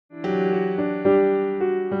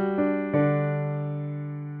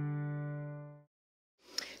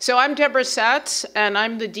So I'm Deborah Satz, and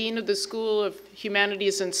I'm the Dean of the School of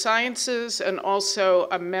Humanities and Sciences and also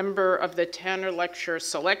a member of the Tanner Lecture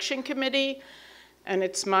Selection Committee. And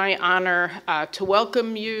it's my honor to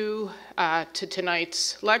welcome you to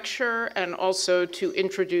tonight's lecture and also to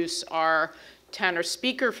introduce our Tanner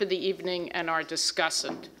speaker for the evening and our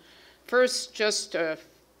discussant. First, just a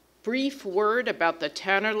brief word about the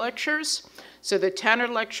Tanner Lectures. So the Tanner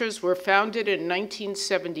Lectures were founded in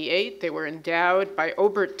 1978. They were endowed by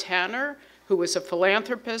Obert Tanner, who was a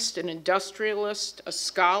philanthropist, an industrialist, a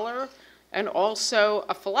scholar, and also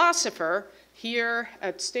a philosopher here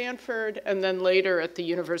at Stanford and then later at the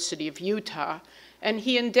University of Utah. And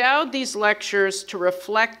he endowed these lectures to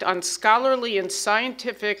reflect on scholarly and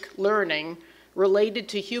scientific learning related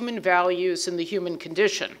to human values and the human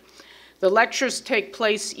condition. The lectures take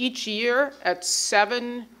place each year at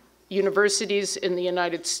 7 universities in the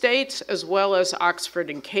United States, as well as Oxford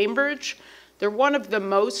and Cambridge. They're one of the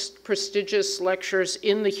most prestigious lectures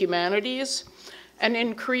in the humanities. And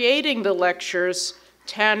in creating the lectures,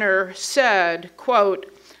 Tanner said,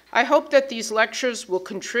 quote, "I hope that these lectures will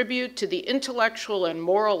contribute to the intellectual and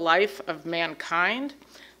moral life of mankind.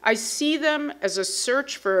 I see them as a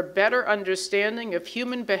search for a better understanding of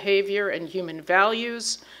human behavior and human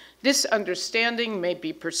values. This understanding may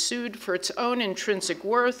be pursued for its own intrinsic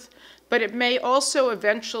worth, but it may also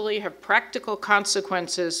eventually have practical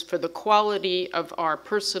consequences for the quality of our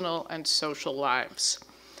personal and social lives."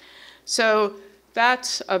 So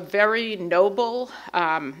that's a very noble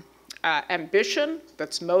ambition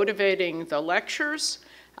that's motivating the lectures,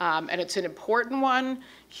 and it's an important one.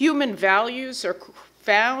 Human values are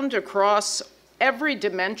found across every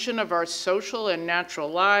dimension of our social and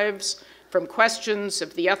natural lives, from questions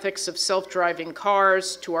of the ethics of self-driving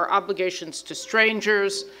cars to our obligations to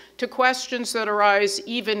strangers, to questions that arise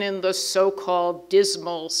even in the so-called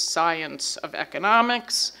dismal science of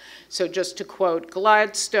economics. So just to quote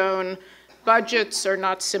Gladstone, budgets are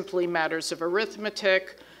not simply matters of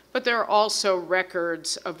arithmetic, but they're also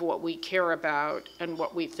records of what we care about and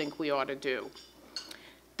what we think we ought to do.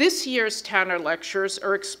 This year's Tanner Lectures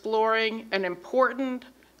are exploring an important,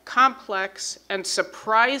 complex, and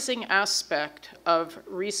surprising aspect of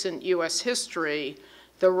recent US history,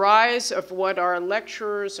 the rise of what our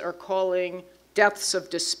lecturers are calling deaths of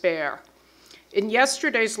despair. In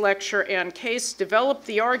yesterday's lecture, Ann Case developed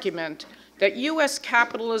the argument that US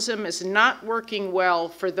capitalism is not working well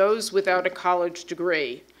for those without a college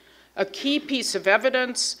degree. A key piece of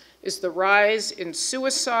evidence is the rise in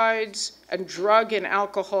suicides and drug and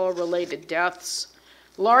alcohol-related deaths.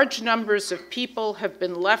 Large numbers of people have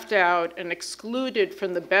been left out and excluded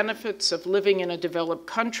from the benefits of living in a developed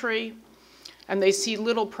country, and they see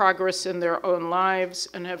little progress in their own lives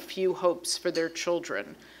and have few hopes for their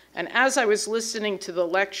children. And as I was listening to the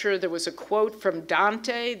lecture, there was a quote from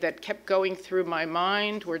Dante that kept going through my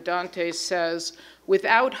mind, where Dante says,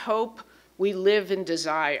 "Without hope, we live in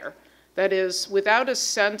desire." That is, without a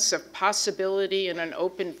sense of possibility and an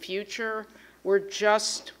open future, we're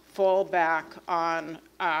just fall back on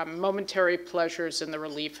momentary pleasures and the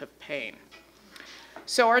relief of pain.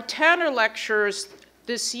 So our Tanner Lectures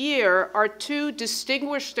this year are 2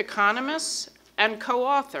 distinguished economists and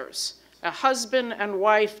co-authors, a husband and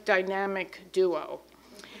wife dynamic duo.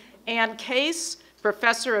 Ann Case,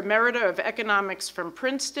 Professor Emerita of Economics from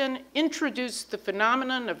Princeton, introduced the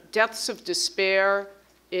phenomenon of deaths of despair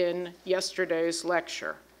in yesterday's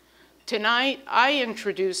lecture. Tonight, I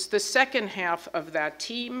introduce the second half of that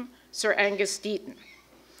team, Sir Angus Deaton.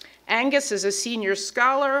 Angus is a senior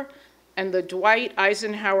scholar and the Dwight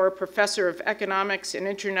Eisenhower Professor of Economics and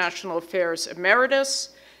International Affairs Emeritus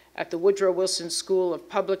at the Woodrow Wilson School of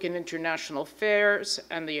Public and International Affairs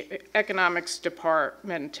and the Economics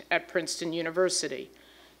Department at Princeton University.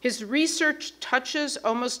 His research touches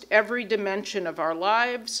almost every dimension of our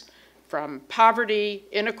lives, from poverty,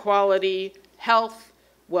 inequality, health,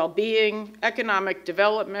 well-being, economic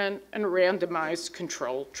development, and randomized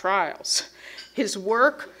controlled trials. His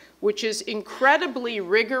work, which is incredibly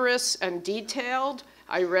rigorous and detailed,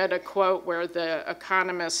 I read a quote where the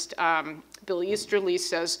economist Bill Easterly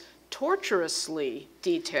says, torturously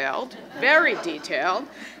detailed, very detailed.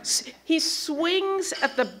 He swings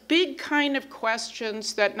at the big kind of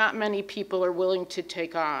questions that not many people are willing to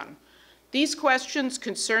take on. These questions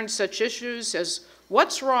concern such issues as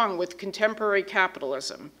what's wrong with contemporary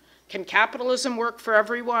capitalism? Can capitalism work for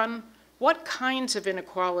everyone? What kinds of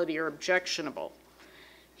inequality are objectionable?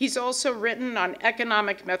 He's also written on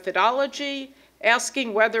economic methodology,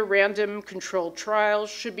 asking whether random controlled trials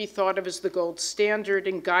should be thought of as the gold standard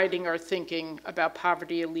in guiding our thinking about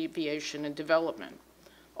poverty alleviation and development.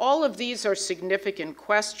 All of these are significant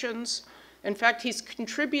questions. In fact, he's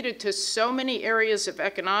contributed to so many areas of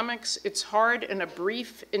economics, it's hard in a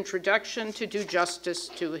brief introduction to do justice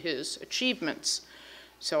to his achievements.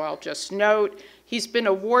 So I'll just note, he's been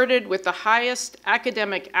awarded with the highest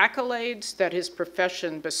academic accolades that his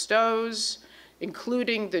profession bestows,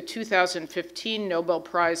 including the 2015 Nobel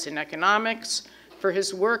Prize in Economics for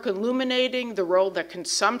his work illuminating the role that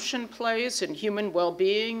consumption plays in human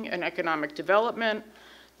well-being and economic development,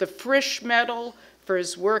 the Frisch Medal for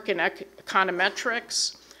his work in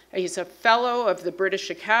econometrics. He's a fellow of the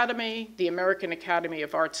British Academy, the American Academy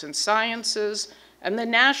of Arts and Sciences, and the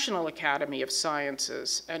National Academy of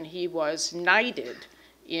Sciences, and he was knighted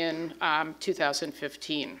in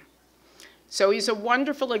 2015. So he's a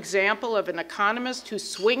wonderful example of an economist who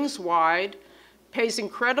swings wide, pays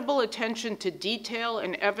incredible attention to detail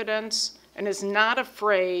and evidence, and is not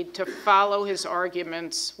afraid to follow his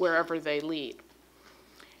arguments wherever they lead.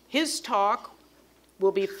 His talk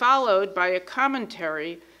will be followed by a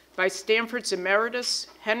commentary by Stanford's Emeritus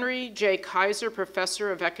Henry J. Kaiser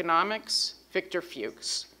Professor of Economics, Victor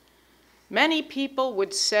Fuchs. Many people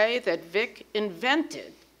would say that Vic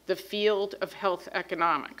invented the field of health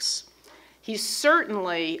economics. He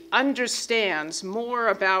certainly understands more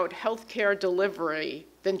about healthcare delivery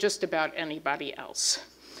than just about anybody else.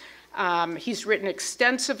 He's written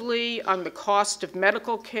extensively on the cost of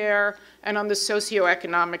medical care and on the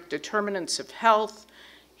socioeconomic determinants of health.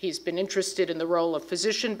 He's been interested in the role of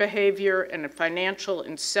physician behavior and in financial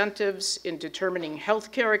incentives in determining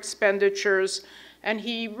healthcare expenditures. And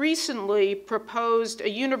he recently proposed a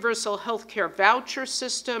universal healthcare voucher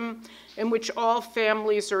system in which all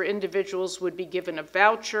families or individuals would be given a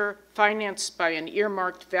voucher financed by an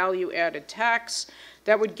earmarked value-added tax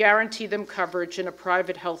that would guarantee them coverage in a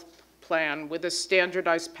private health plan with a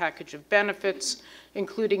standardized package of benefits,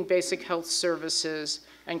 including basic health services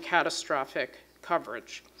and catastrophic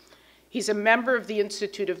coverage. He's a member of the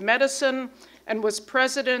Institute of Medicine and was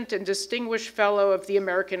president and distinguished fellow of the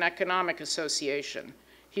American Economic Association.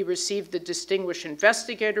 He received the Distinguished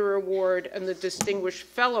Investigator Award and the Distinguished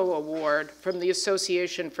Fellow Award from the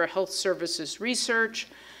Association for Health Services Research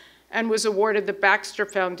and was awarded the Baxter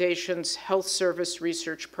Foundation's Health Service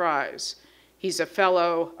Research Prize. He's a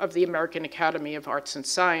fellow of the American Academy of Arts and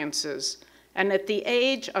Sciences. And at the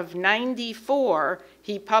age of 94,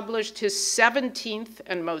 he published his 17th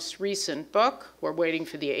and most recent book. We're waiting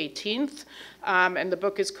for the 18th. And the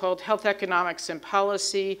book is called Health Economics and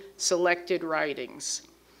Policy, Selected Writings.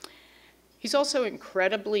 He's also an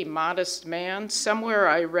incredibly modest man. Somewhere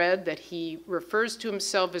I read that he refers to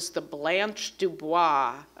himself as the Blanche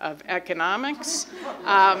Dubois of economics,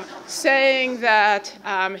 saying that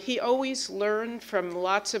he always learned from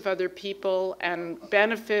lots of other people and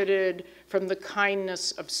benefited from the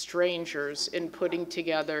kindness of strangers in putting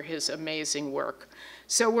together his amazing work.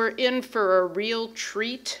 So we're in for a real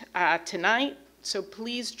treat tonight. So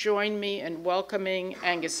please join me in welcoming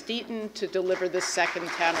Angus Deaton to deliver the second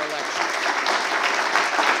Tanner lecture.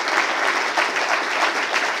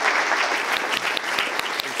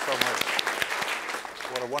 Thanks so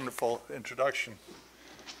much. What a wonderful introduction.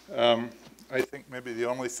 I think maybe the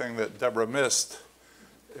only thing that Deborah missed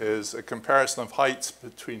is a comparison of heights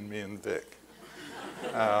between me and Vic.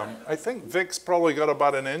 I think Vic's probably got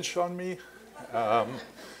about an inch on me.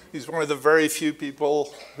 He's one of the very few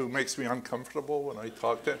people who makes me uncomfortable when I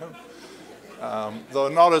talk to him. Though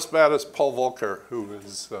not as bad as Paul Volcker, who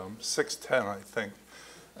is 6'10", I think,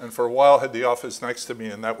 and for a while had the office next to me,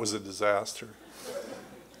 and that was a disaster.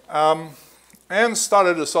 Anne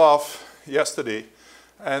started us off yesterday,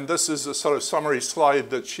 and this is a sort of summary slide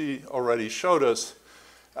that she already showed us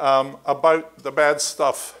about the bad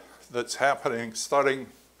stuff that's happening, starting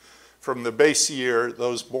from the base year,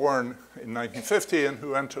 those born in 1950 and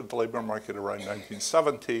who entered the labor market around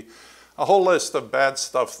 1970, a whole list of bad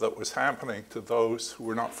stuff that was happening to those who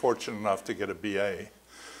were not fortunate enough to get a BA.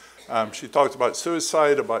 She talked about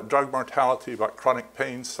suicide, about drug mortality, about chronic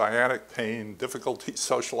pain, sciatic pain, difficulty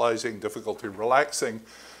socializing, difficulty relaxing,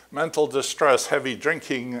 mental distress, heavy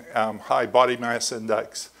drinking, high body mass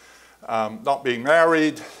index, not being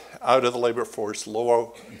married, out of the labor force,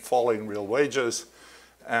 low and falling real wages,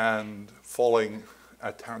 and falling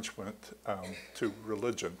attachment to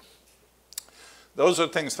religion. Those are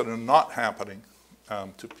things that are not happening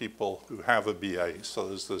to people who have a BA, so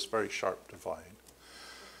there's this very sharp divide.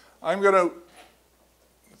 I'm going to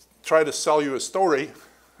try to sell you a story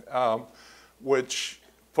which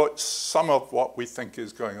puts some of what we think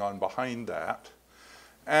is going on behind that.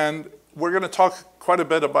 And we're going to talk quite a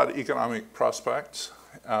bit about economic prospects.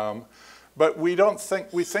 But we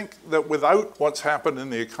think that without what's happened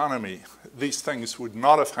in the economy, these things would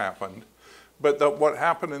not have happened, but that what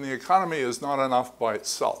happened in the economy is not enough by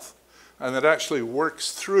itself. And it actually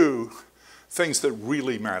works through things that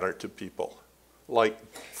really matter to people, like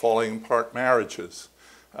falling apart marriages,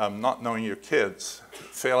 not knowing your kids,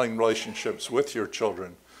 failing relationships with your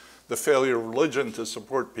children, the failure of religion to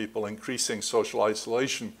support people, increasing social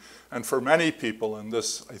isolation, and for many people, and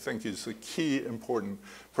this I think is the key important,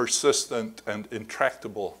 persistent and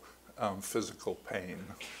intractable physical pain.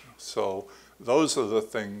 So those are the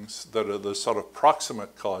things that are the sort of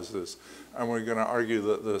proximate causes, and we're going to argue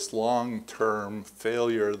that this long-term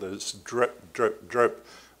failure, this drip, drip, drip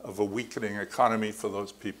of a weakening economy for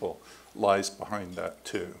those people lies behind that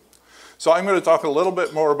too. So I'm going to talk a little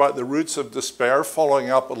bit more about the roots of despair, following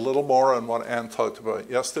up a little more on what Anne talked about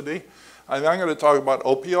yesterday. And then I'm going to talk about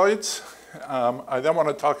opioids. I then want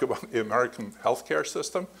to talk about the American healthcare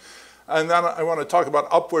system. And then I want to talk about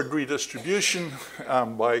upward redistribution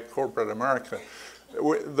by corporate America.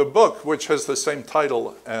 The book, which has the same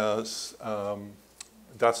title as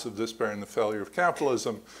Deaths of Despair and the Failure of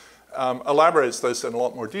Capitalism, elaborates this in a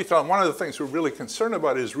lot more detail. And one of the things we're really concerned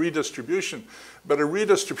about is redistribution, but a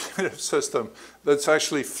redistributive system that's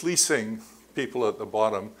actually fleecing people at the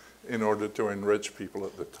bottom in order to enrich people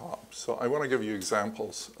at the top. So I want to give you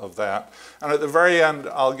examples of that. And at the very end,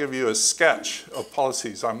 I'll give you a sketch of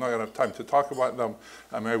policies. I'm not going to have time to talk about them.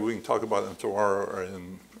 Maybe we can talk about them tomorrow or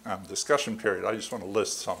in discussion period. I just want to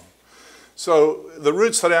list some. So the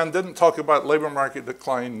roots that Anne didn't talk about, labor market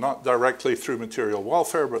decline, not directly through material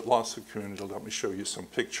welfare, but loss of community. Let me show you some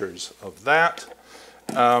pictures of that.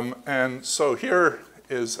 And so here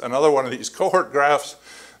is another one of these cohort graphs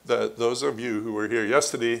that those of you who were here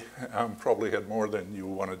yesterday probably had more than you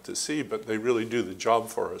wanted to see, but they really do the job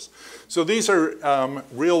for us. So these are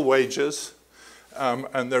real wages,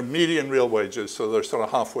 and they're median real wages, so they're sort of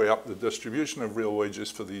halfway up the distribution of real wages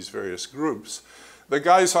for these various groups. The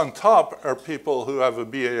guys on top are people who have a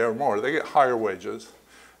BA or more. They get higher wages.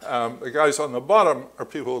 The guys on the bottom are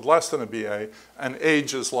people with less than a BA, and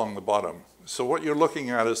age is along the bottom. So what you're looking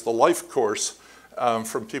at is the life course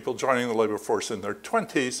from people joining the labor force in their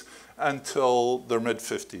 20s until their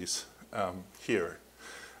mid-50s here.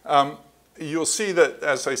 You'll see that,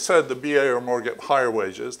 as I said, the BA or more get higher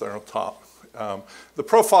wages. They're on top. The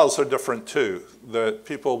profiles are different too. The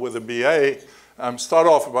people with a BA start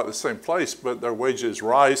off about the same place, but their wages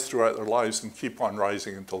rise throughout their lives and keep on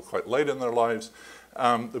rising until quite late in their lives.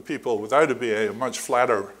 The people without a BA have much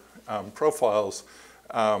flatter profiles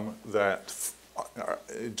that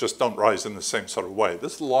just don't rise in the same sort of way.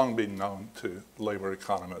 This has long been known to labor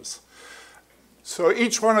economists. So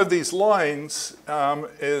each one of these lines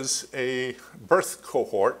is a birth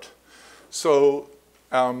cohort. So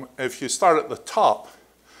if you start at the top,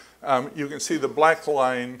 you can see the black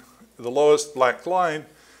line. The lowest black line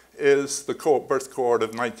is the birth cohort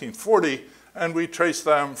of 1940, and we trace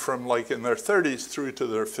them from like in their 30s through to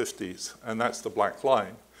their 50s, and that's the black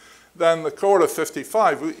line. Then the cohort of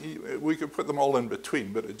 55, we could put them all in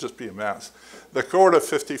between, but it'd just be a mess. The cohort of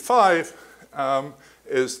 55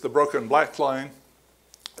 is the broken black line,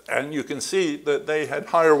 and you can see that they had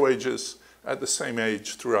higher wages at the same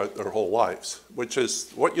age throughout their whole lives, which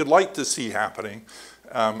is what you'd like to see happening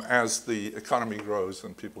as the economy grows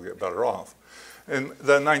and people get better off. And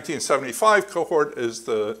the 1975 cohort is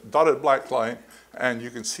the dotted black line, and you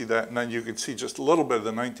can see that, and then you can see just a little bit of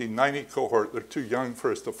the 1990 cohort. They're too young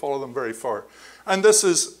for us to follow them very far. And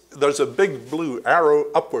there's a big blue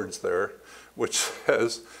arrow upwards there, which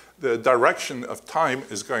says the direction of time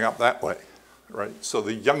is going up that way, right? So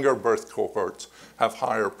the younger birth cohorts have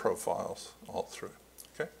higher profiles all through.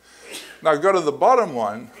 Now go to the bottom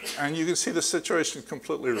one, and you can see the situation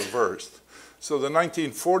completely reversed. So the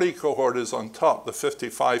 1940 cohort is on top, the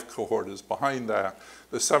 55 cohort is behind that,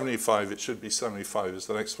 the 75, it should be 75 is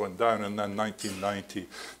the next one down, and then 1990.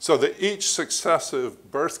 So that each successive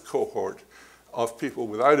birth cohort of people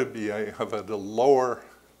without a BA have had a lower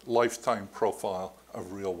lifetime profile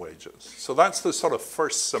of real wages. So that's the sort of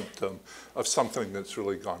first symptom of something that's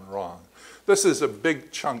really gone wrong. This is a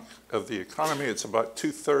big chunk of the economy. It's about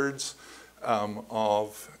 2/3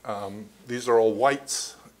 of, these are all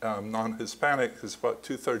whites, non-Hispanic is about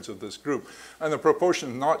 2/3 of this group. And the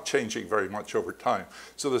proportion is not changing very much over time.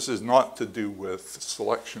 So this is not to do with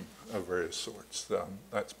selection of various sorts.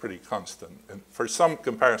 That's pretty constant. And for some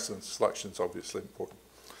comparisons, selection is obviously important.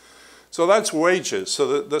 So that's wages.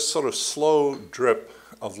 So this sort of slow drip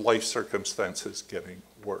of life circumstances getting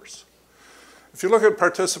worse. If you look at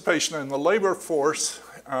participation in the labor force,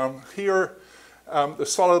 here the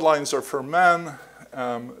solid lines are for men,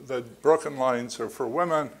 the broken lines are for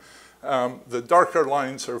women, the darker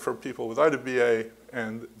lines are for people without a BA,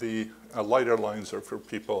 and the lighter lines are for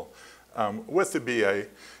people with the BA,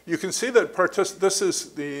 you can see that this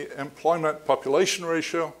is the employment population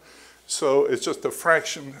ratio. So it's just a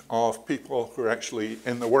fraction of people who are actually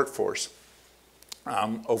in the workforce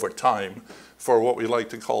over time for what we like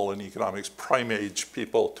to call in economics prime age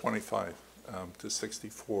people, 25 to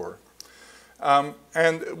 64.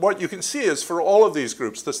 And what you can see is for all of these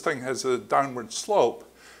groups, this thing has a downward slope,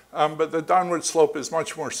 but the downward slope is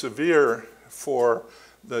much more severe for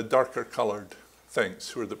the darker colored things,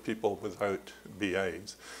 who are the people without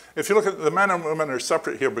BAs. If you look at the men and women are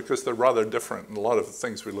separate here because they're rather different, and a lot of the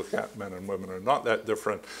things we look at, men and women, are not that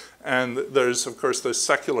different. And there's, of course, this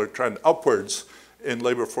secular trend upwards in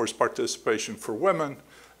labor force participation for women,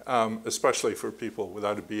 especially for people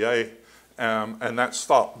without a BA. And that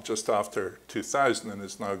stopped just after 2000 and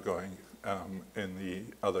is now going in the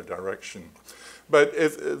other direction. But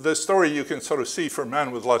if the story you can sort of see for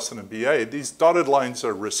men with less than a BA, these dotted lines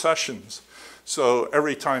are recessions. So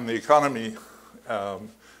every time the economy,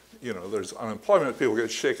 there's unemployment, people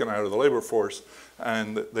get shaken out of the labor force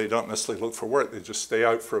and they don't necessarily look for work, they just stay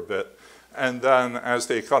out for a bit. And then as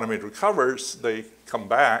the economy recovers, they come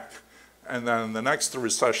back, and then in the next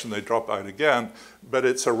recession they drop out again. But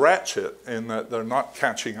it's a ratchet in that they're not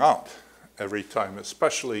catching up every time,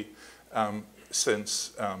 especially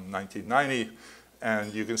since 1990.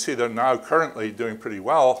 And you can see they're now currently doing pretty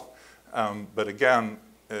well, but again,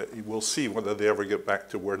 we'll see whether they ever get back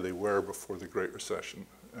to where they were before the Great Recession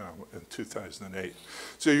in 2008.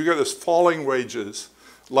 So you get this falling wages,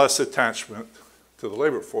 less attachment to the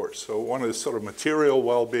labor force. So one is sort of material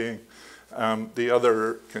well-being. The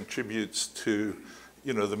other contributes to,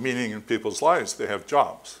 the meaning in people's lives. They have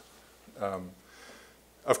jobs.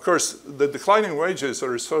 Of course, the declining wages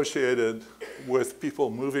are associated with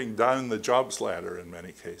people moving down the jobs ladder in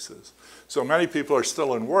many cases. So many people are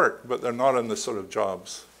still in work, but they're not in the sort of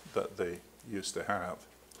jobs that they used to have.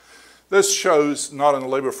 This shows not in the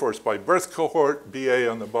labor force by birth cohort, BA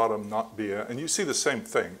on the bottom, not BA. And you see the same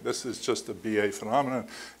thing. This is just a BA phenomenon.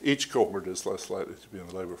 Each cohort is less likely to be in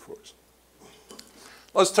the labor force.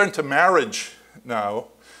 Let's turn to marriage now.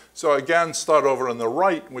 So again, start over on the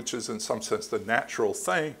right, which is in some sense the natural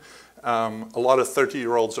thing. A lot of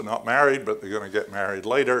 30-year-olds are not married, but they're going to get married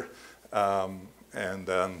later. And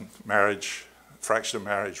then fraction of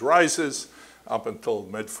marriage rises up until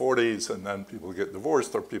mid-40s, and then people get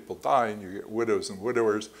divorced or people die, and you get widows and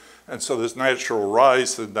widowers. And so there's natural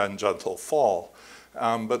rise and then gentle fall.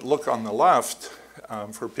 But look on the left,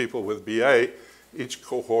 for people with BA, each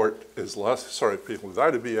cohort is people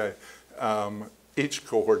without a BA, each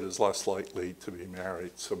cohort is less likely to be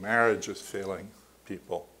married. So marriage is failing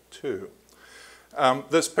people too.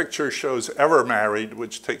 This picture shows ever married,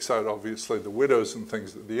 which takes out obviously the widows and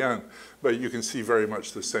things at the end, but you can see very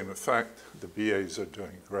much the same effect. The BAs are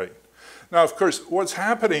doing great. Now, of course, what's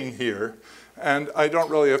happening here, and I don't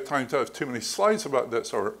really have time to have too many slides about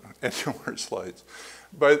this or any more slides,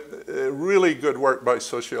 but really good work by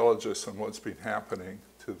sociologists on what's been happening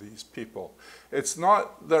to these people.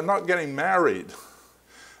 They're not getting married,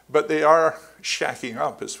 but they are shacking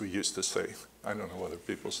up, as we used to say. I don't know whether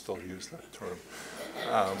people still use that term.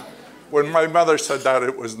 When my mother said that,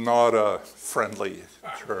 it was not a friendly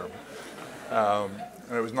term.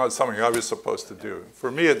 And it was not something I was supposed to do.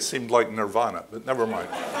 For me, it seemed like nirvana, but never mind.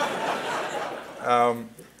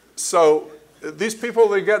 So these people,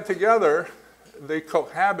 they get together, they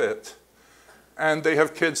cohabit, and they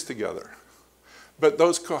have kids together. But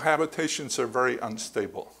those cohabitations are very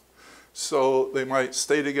unstable. So they might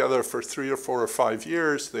stay together for 3 or 4 or 5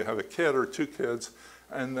 years, they have a kid or 2 kids,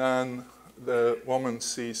 and then the woman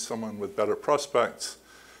sees someone with better prospects,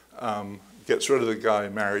 gets rid of the guy,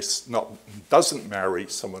 doesn't marry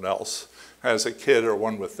someone else, has a kid or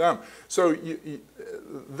one with them. So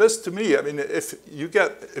this to me, I mean, if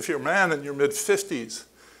you're a man in your mid-50s,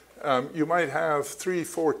 you might have 3,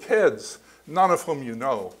 4 kids, none of whom you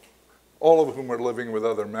know, all of whom are living with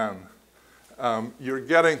other men. You're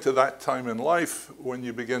getting to that time in life when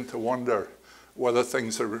you begin to wonder whether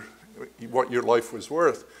things are what your life was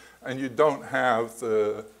worth, and you don't have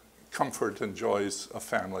the comfort and joys of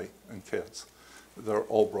family and kids. They're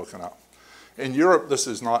all broken up. In Europe, this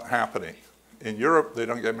is not happening. In Europe, they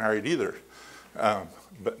don't get married either,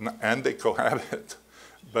 and they cohabit.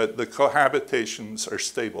 But the cohabitations are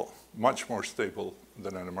stable, much more stable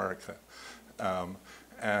than in America.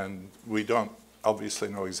 And we don't obviously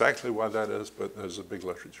know exactly why that is, but there's a big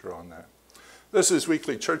literature on that. This is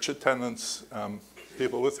weekly church attendance.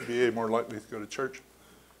 People with a BA more likely to go to church.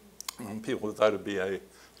 People without a BA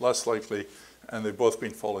less likely, and they've both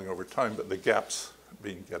been falling over time, but the gap's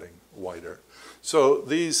been getting wider. So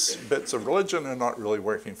these bits of religion are not really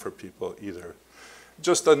working for people either.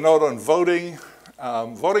 Just a note on voting.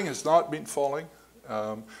 Voting has not been falling,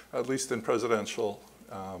 at least in presidential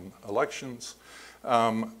elections,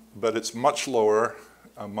 but it's much lower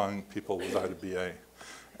among people without a BA.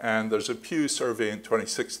 And there's a Pew survey in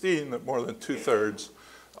 2016 that more than 2/3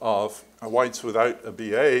 of whites without a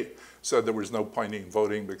BA said there was no point in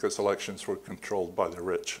voting because elections were controlled by the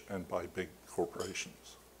rich and by big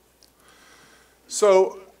corporations.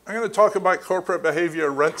 So I'm going to talk about corporate behavior,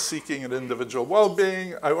 rent-seeking, and individual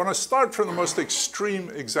well-being. I want to start from the most extreme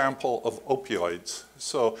example of opioids.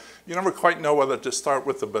 So you never quite know whether to start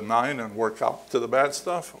with the benign and work up to the bad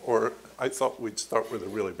stuff, or I thought we'd start with the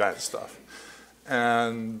really bad stuff.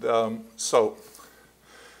 And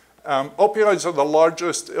opioids are the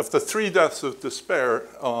largest of the 3 deaths of despair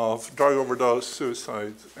of drug overdose,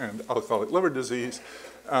 suicide, and alcoholic liver disease.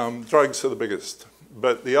 Drugs are the biggest,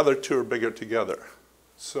 but the other 2 are bigger together.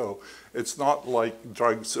 So it's not like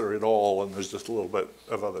drugs are it all and there's just a little bit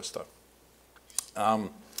of other stuff.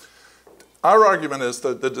 Our argument is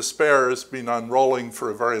that the despair has been unrolling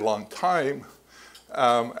for a very long time,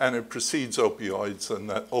 and it precedes opioids, and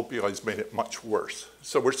that opioids made it much worse.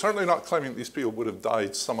 So we're certainly not claiming these people would have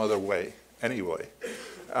died some other way anyway,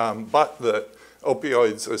 but that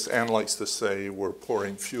opioids, as Anne likes to say, were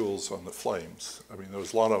pouring fuels on the flames. I mean, there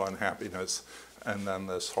was a lot of unhappiness, and then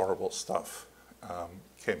this horrible stuff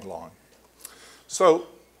came along. So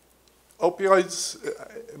opioids,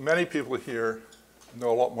 many people here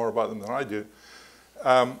know a lot more about them than I do,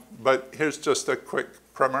 but here's just a quick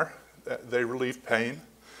primer. They relieve pain.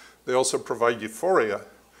 They also provide euphoria.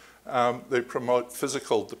 They promote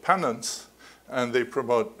physical dependence, and they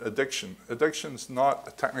promote addiction. Addiction's not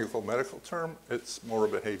a technical medical term. It's more a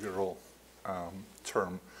behavioral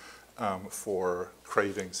term for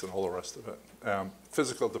cravings and all the rest of it.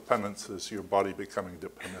 Physical dependence is your body becoming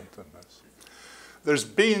dependent on this. There's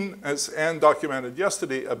been, as Anne documented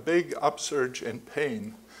yesterday, a big upsurge in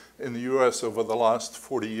pain in the US over the last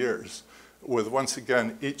 40 years, with once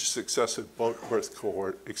again each successive birth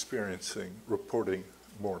cohort reporting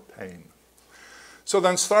more pain. So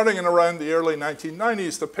then starting in around the early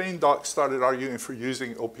 1990s, the pain docs started arguing for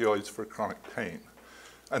using opioids for chronic pain.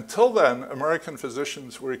 Until then, American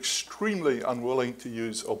physicians were extremely unwilling to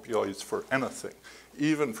use opioids for anything,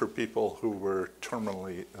 even for people who were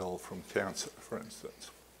terminally ill from cancer, for instance.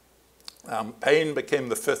 Pain became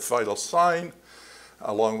the 5th vital sign,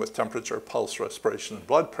 along with temperature, pulse, respiration, and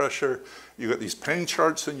blood pressure. You got these pain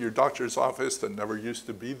charts in your doctor's office that never used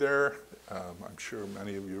to be there. I'm sure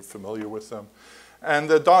many of you are familiar with them. And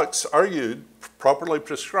the docs argued properly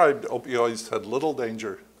prescribed opioids had little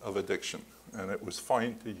danger of addiction, and it was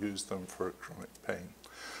fine to use them for chronic pain.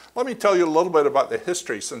 Let me tell you a little bit about the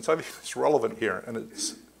history, since I think it's relevant here, and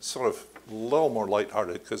it's sort of a little more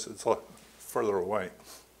lighthearted because it's a lot further away.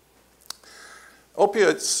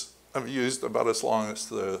 Opiates have used about as long as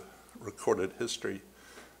the recorded history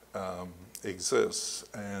exists.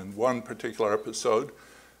 And one particular episode,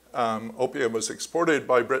 opium was exported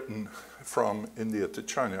by Britain from India to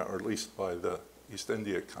China, or at least by the East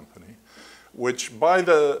India Company, which by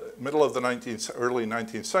the middle of the early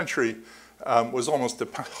 19th century was almost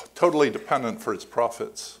totally dependent for its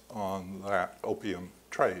profits on that opium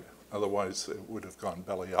trade. Otherwise, it would have gone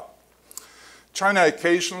belly up. China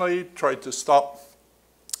occasionally tried to stop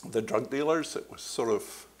the drug dealers. It was sort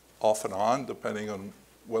of off and on, depending on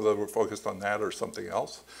whether we're focused on that or something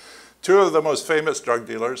else. 2 of the most famous drug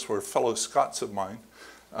dealers were fellow Scots of mine,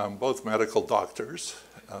 both medical doctors,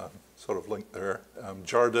 sort of linked there,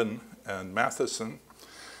 Jardine and Matheson.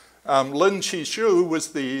 Lin Qishu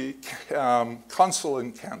was the consul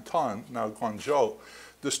in Canton, now Guangzhou,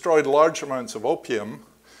 destroyed large amounts of opium,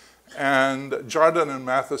 and Jardine and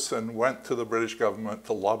Matheson went to the British government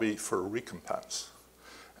to lobby for a recompense.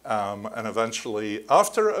 And eventually,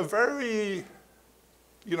 after a very,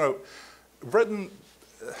 Britain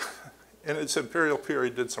in its imperial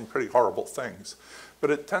period did some pretty horrible things,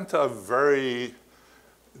 but it tended to have very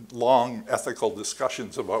long ethical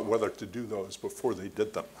discussions about whether to do those before they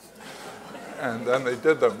did them. And then they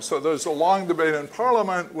did them. So there's a long debate in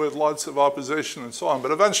Parliament with lots of opposition and so on.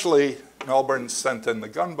 But eventually, Melbourne sent in the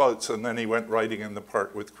gunboats, and then he went riding in the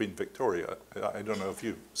park with Queen Victoria. I don't know if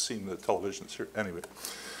you've seen the television series. Anyway.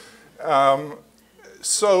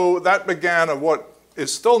 So that began what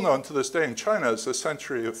is still known to this day in China as a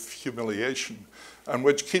century of humiliation, and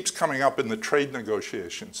which keeps coming up in the trade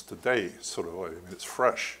negotiations today, sort of. I mean, it's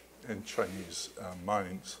fresh in Chinese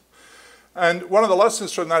minds. And one of the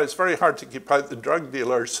lessons from that is very hard to keep out the drug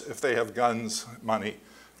dealers if they have guns, money,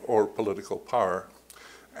 or political power.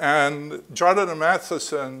 And Jardine and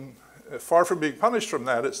Matheson, far from being punished from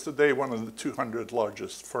that, it's today one of the 200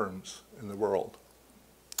 largest firms in the world.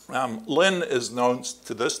 Lin is known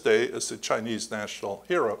to this day as the Chinese national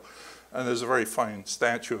hero, and there's a very fine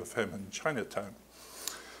statue of him in Chinatown.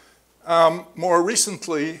 More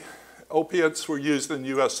recently, opiates were used in the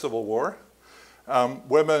US Civil War.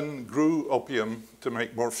 Women grew opium to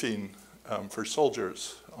make morphine for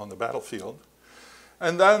soldiers on the battlefield.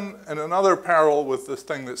 And then, in another parallel with this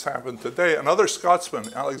thing that's happened today, another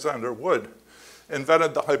Scotsman, Alexander Wood,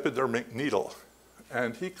 invented the hypodermic needle.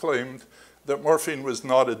 And he claimed that morphine was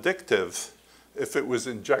not addictive if it was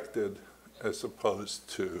injected as opposed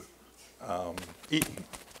to eaten.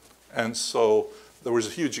 And so there was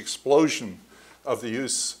a huge explosion of the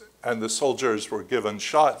use, and the soldiers were given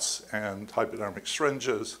shots and hypodermic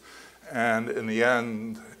syringes. And in the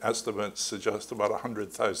end, estimates suggest about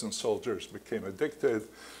 100,000 soldiers became addicted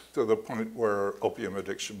to the point where opium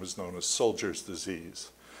addiction was known as soldier's disease.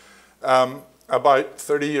 About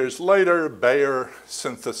 30 years later, Bayer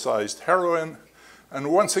synthesized heroin,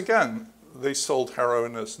 and once again, they sold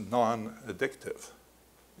heroin as non-addictive.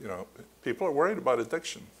 You know, people are worried about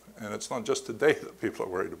addiction, and it's not just today that people are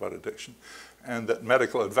worried about addiction, and that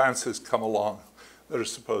medical advances come along that are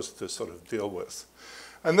supposed to sort of deal with.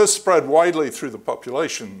 And this spread widely through the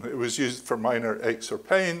population. It was used for minor aches or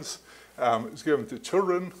pains. It was given to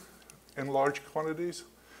children in large quantities.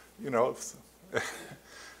 You know,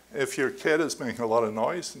 if your kid is making a lot of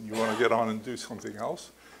noise and you want to get on and do something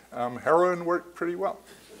else, heroin worked pretty well.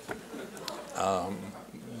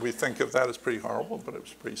 We think of that as pretty horrible, but it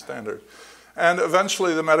was pretty standard. And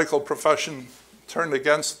eventually the medical profession turned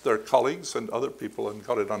against their colleagues and other people and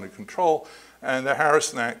got it under control. And the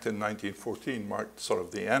Harrison Act in 1914 marked sort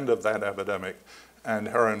of the end of that epidemic, and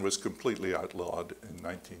heroin was completely outlawed in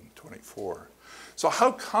 1924. So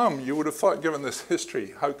how come, you would have thought, given this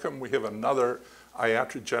history, how come we have another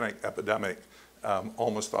iatrogenic epidemic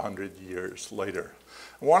almost 100 years later?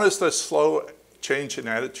 One is the slow change in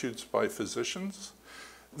attitudes by physicians.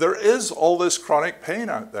 There is all this chronic pain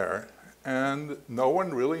out there, and no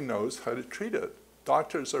one really knows how to treat it.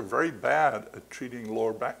 Doctors are very bad at treating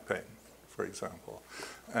lower back pain, for example,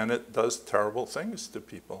 and it does terrible things to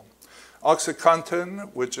people.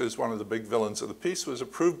 OxyContin, which is one of the big villains of the piece, was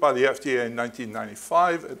approved by the FDA in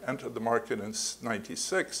 1995. It entered the market in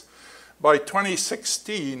 1996. By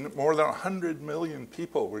 2016, more than 100 million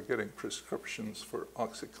people were getting prescriptions for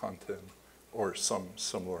OxyContin or some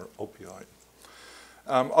similar opioid.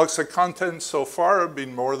 OxyContin so far have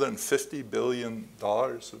been more than $50 billion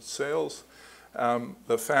of sales.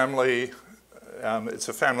 The family, it's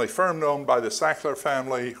a family firm owned by the Sackler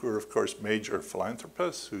family, who are, of course, major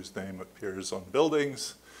philanthropists whose name appears on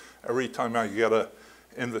buildings. Every time I get an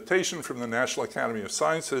invitation from the National Academy of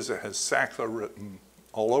Sciences, it has Sackler written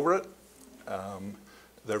all over it.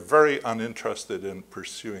 They're very uninterested in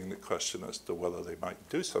pursuing the question as to whether they might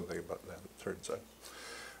do something about that, it turns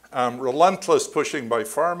out. Relentless pushing by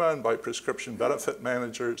pharma and by prescription benefit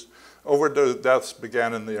managers. Overdose deaths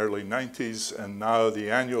began in the early 90s, and now the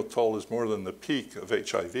annual toll is more than the peak of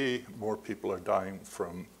HIV. More people are dying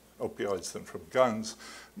from opioids than from guns.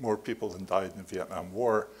 More people than died in the Vietnam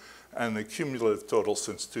War. And the cumulative total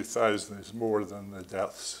since 2000 is more than the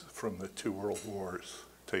deaths from the 2 world wars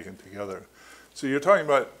taken together. So you're talking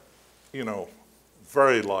about, you know,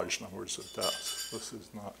 very large numbers of deaths. This is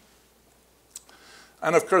not.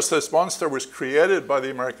 And of course, this monster was created by the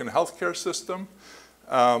American healthcare system.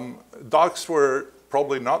 Docs were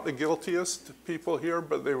probably not the guiltiest people here,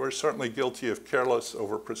 but they were certainly guilty of careless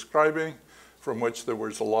overprescribing, from which there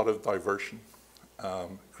was a lot of diversion.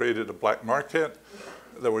 Created a black market.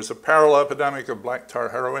 There was a parallel epidemic of black tar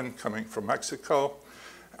heroin coming from Mexico.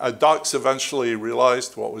 Docs eventually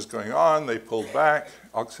realized what was going on. They pulled back.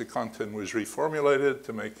 OxyContin was reformulated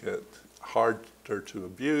to make it harder to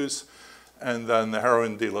abuse. And then the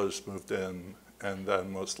heroin dealers moved in, and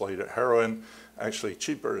then most later heroin, actually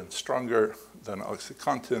cheaper and stronger than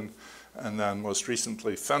OxyContin. And then most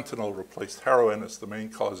recently, fentanyl replaced heroin as the main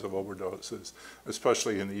cause of overdoses,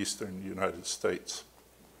 especially in the eastern United States.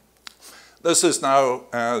 This is now,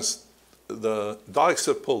 as the docs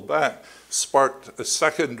have pulled back, sparked a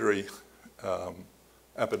secondary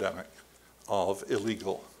epidemic of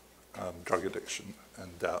illegal drug addiction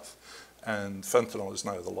and death. And fentanyl is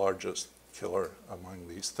now the largest killer among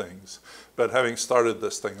these things. But having started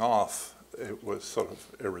this thing off, it was sort of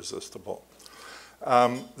irresistible.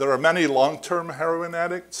 There are many long-term heroin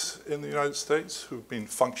addicts in the United States who've been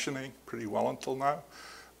functioning pretty well until now,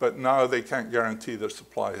 but now they can't guarantee their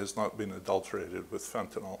supply has not been adulterated with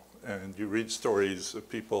fentanyl. And you read stories of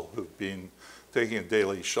people who've been taking a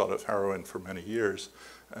daily shot of heroin for many years,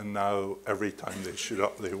 and now every time they shoot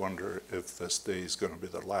up, they wonder if this day is going to be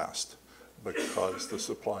their last, because the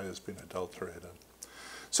supply has been adulterated.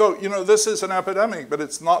 So, you know, this is an epidemic, but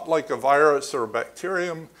it's not like a virus or a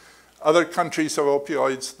bacterium. Other countries have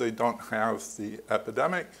opioids, they don't have the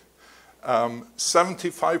epidemic.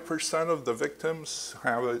 75% of the victims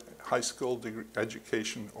have a high school degree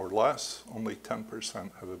education or less, only 10%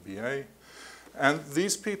 have a BA. And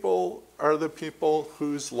these people are the people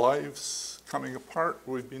whose lives coming apart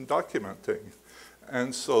we've been documenting.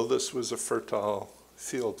 And so this was a fertile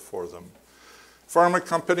field for them. Pharma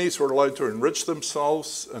companies were allowed to enrich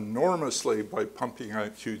themselves enormously by pumping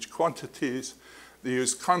out huge quantities. They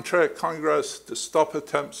used contract Congress to stop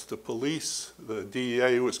attempts to police. The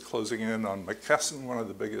DEA was closing in on McKesson, one of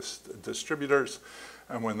the biggest distributors.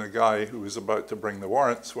 And when the guy who was about to bring the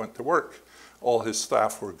warrants went to work, all his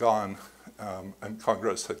staff were gone, and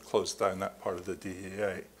Congress had closed down that part of the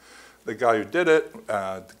DEA. The guy who did it,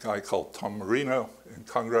 a guy called Tom Marino in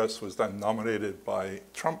Congress, was then nominated by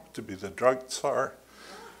Trump to be the drug czar.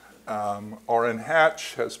 Orrin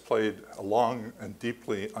Hatch has played a long and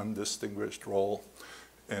deeply undistinguished role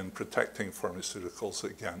in protecting pharmaceuticals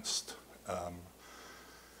against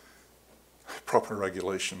proper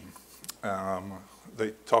regulation.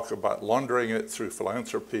 They talk about laundering it through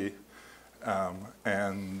philanthropy,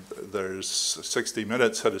 and there's 60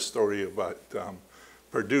 Minutes had a story about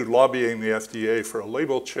Purdue lobbying the FDA for a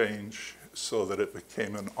label change so that it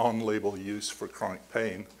became an on-label use for chronic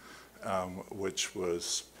pain, which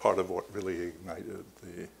was part of what really ignited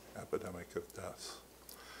the epidemic of deaths.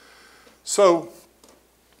 So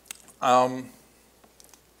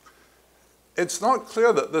it's not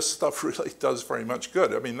clear that this stuff really does very much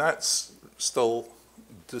good. I mean, that's still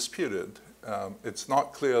disputed. It's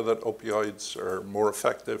not clear that opioids are more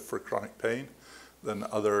effective for chronic pain than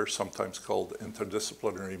other, sometimes called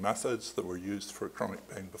interdisciplinary methods that were used for chronic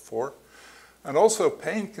pain before. And also,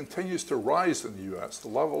 pain continues to rise in the US. The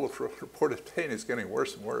level of reported pain is getting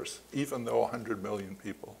worse and worse, even though 100 million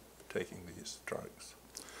people are taking these drugs.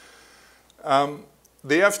 The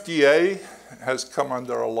FDA has come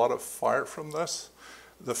under a lot of fire from this.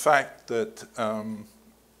 The fact that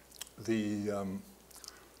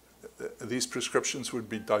these prescriptions would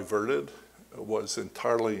be diverted was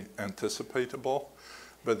entirely anticipatable,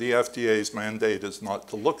 but the FDA's mandate is not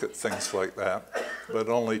to look at things like that, but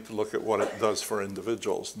only to look at what it does for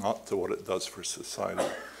individuals, not to what it does for society.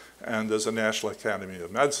 And there's a National Academy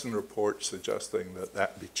of Medicine report suggesting that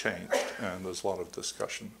that be changed, and there's a lot of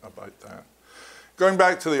discussion about that. Going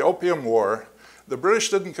back to the Opium War, the British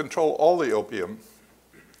didn't control all the opium.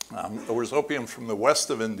 There was opium from the west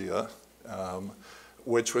of India,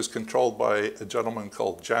 which was controlled by a gentleman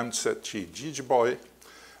called Jamsetji Jeejeebhoy,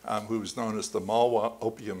 who was known as the Malwa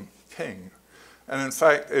Opium King. And in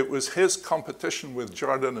fact, it was his competition with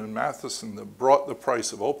Jordan and Matheson that brought the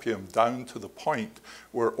price of opium down to the point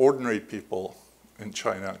where ordinary people in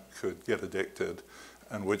China could get addicted,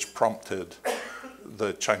 and which prompted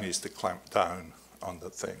the Chinese to clamp down on the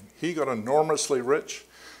thing. He got enormously rich.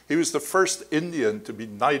 He was the first Indian to be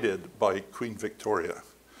knighted by Queen Victoria.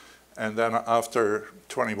 And then after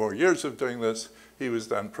 20 more years of doing this, he was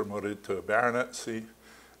then promoted to a baronetcy.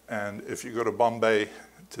 And if you go to Bombay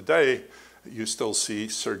today, you still see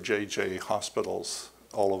Sir J.J. hospitals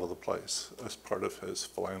all over the place as part of his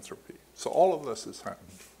philanthropy. So all of this has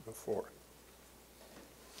happened before.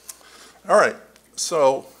 All right,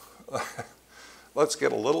 so let's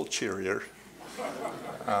get a little cheerier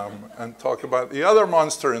and talk about the other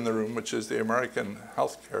monster in the room, which is the American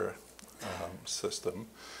healthcare system.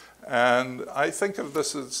 And I think of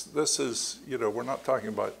this as, you know, we're not talking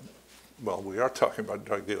about, well, we are talking about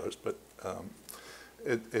drug dealers, but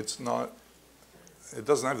it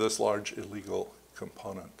doesn't have this large illegal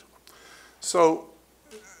component. So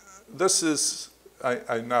this is,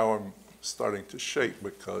 I now am starting to shake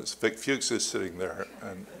because Vic Fuchs is sitting there,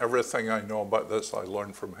 and everything I know about this I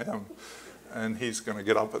learned from him. And he's going to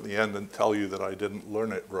get up at the end and tell you that I didn't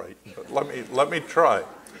learn it right. But let me try.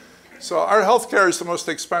 So our healthcare is the most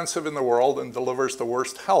expensive in the world and delivers the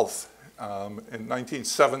worst health. In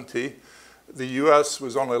 1970, the US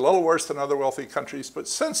was only a little worse than other wealthy countries, but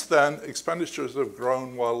since then, expenditures have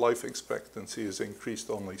grown while life expectancy has increased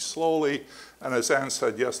only slowly. And as Anne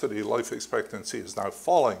said yesterday, life expectancy is now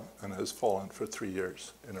falling and has fallen for 3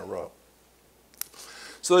 years in a row.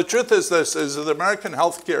 So the truth is this, is that American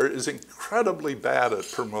healthcare is incredibly bad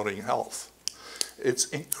at promoting health. It's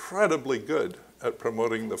incredibly good at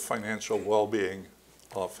promoting the financial well-being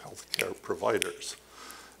of healthcare providers.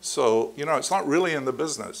 So, you know, it's not really in the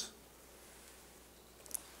business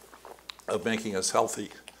of making us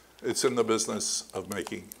healthy. It's in the business of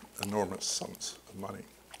making enormous sums of money.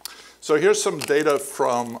 So here's some data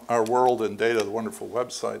from Our World in Data, the wonderful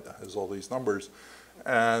website that has all these numbers.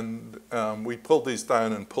 And we pulled these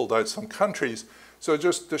down and pulled out some countries. So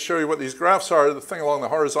just to show you what these graphs are, the thing along the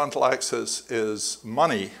horizontal axis is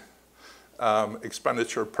money,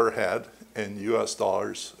 expenditure per head in US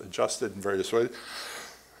dollars, adjusted in various ways.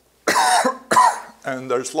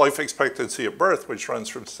 And there's life expectancy at birth, which runs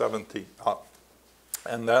from 70 up.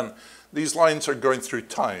 And then these lines are going through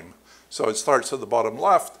time. So it starts at the bottom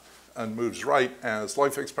left and moves right as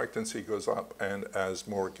life expectancy goes up and as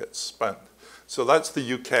more gets spent. So that's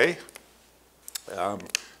the UK.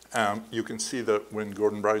 You can see that when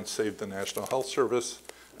Gordon Brown saved the National Health Service,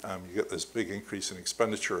 you get this big increase in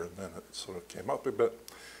expenditure, and then it sort of came up a bit.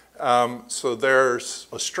 So there's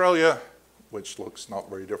Australia, which looks not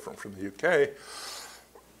very different from the UK.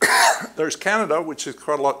 There's Canada, which is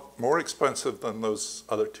quite a lot more expensive than those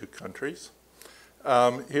other two countries.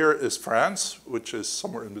 Here is France, which is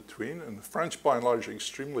somewhere in between, and the French, by and large, are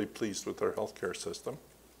extremely pleased with their healthcare system.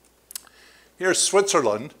 Here's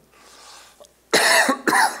Switzerland,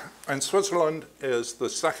 and Switzerland is the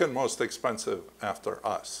second most expensive after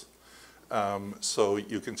us. So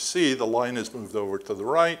you can see the line has moved over to the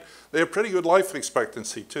right. They have pretty good life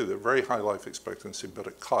expectancy too. They're very high life expectancy, but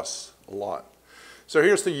it costs a lot. So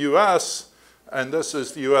here's the US, and this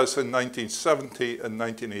is the US in 1970 and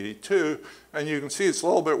 1982. And you can see it's a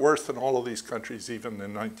little bit worse than all of these countries, even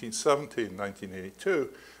in 1970 and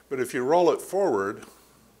 1982. But if you roll it forward,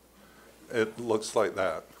 it looks like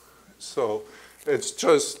that. So it's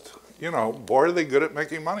just, you know, boy, are they good at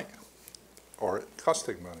making money or at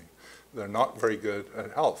costing money. They're not very good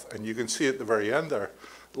at health. And you can see at the very end there,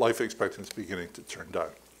 life expectancy is beginning to turn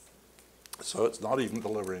down. So it's not even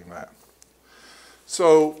delivering that.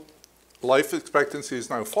 So life expectancy is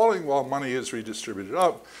now falling while money is redistributed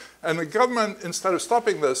up. And the government, instead of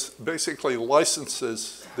stopping this, basically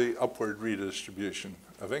licenses the upward redistribution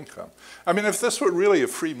of income. I mean, if this were really a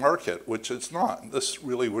free market, which it's not, this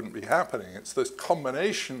really wouldn't be happening. It's this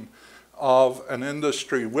combination of an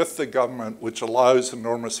industry with the government which allows an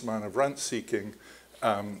enormous amount of rent seeking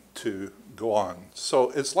to go on.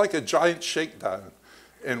 So it's like a giant shakedown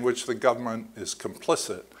in which the government is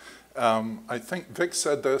complicit. I think Vic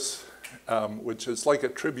said this, which is like a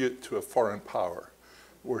tribute to a foreign power.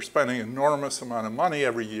 We're spending an enormous amount of money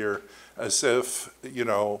every year as if, you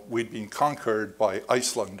know, we'd been conquered by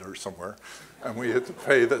Iceland or somewhere, and we had to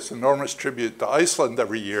pay this enormous tribute to Iceland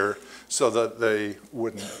every year so that they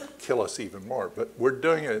wouldn't kill us even more. But we're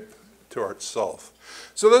doing it to ourselves.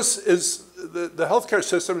 So this is, the healthcare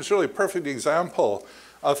system is really a perfect example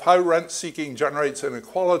of how rent seeking generates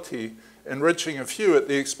inequality, enriching a few at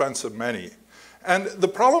the expense of many. And the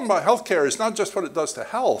problem about healthcare is not just what it does to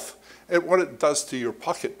health, it's what it does to your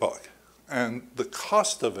pocketbook and the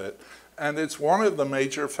cost of it. And it's one of the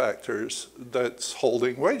major factors that's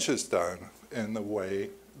holding wages down in the way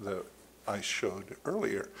that I showed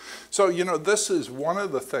earlier. So, you know, this is one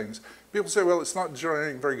of the things. People say, well, it's not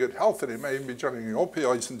generating very good health, and it may be generating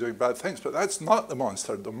opioids and doing bad things, but that's not the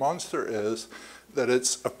monster. The monster is that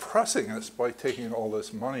it's oppressing us by taking all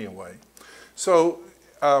this money away. So,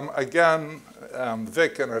 again,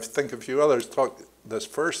 Vic and I think a few others talked this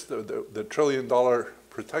first, the trillion-dollar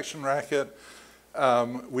protection racket.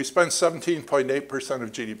 We spent 17.8%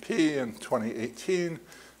 of GDP in 2018.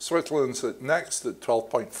 Switzerland's next at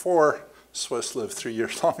 12.4. Swiss lived 3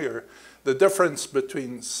 years longer. The difference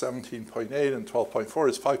between 17.8 and 12.4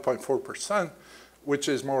 is 5.4%, which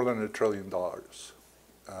is more than $1 trillion.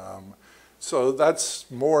 So that's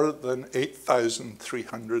more than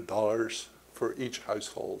 $8,300 for each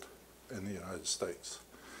household in the United States.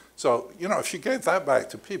 So, you know, if you gave that back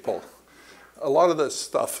to people, a lot of this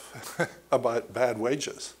stuff about bad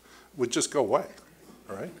wages would just go away,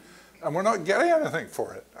 right? And we're not getting anything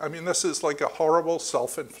for it. I mean, this is like a horrible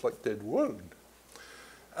self-inflicted wound.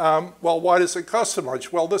 Well, why does it cost so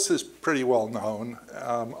much? Well, this is pretty well known.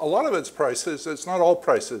 A lot of it's prices. It's not all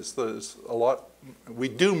prices. There's a lot. We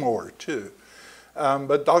do more, too.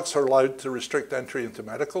 But docs are allowed to restrict entry into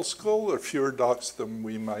medical school. There are fewer docs than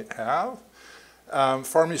we might have.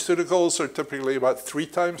 Pharmaceuticals are typically about 3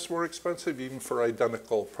 times more expensive, even for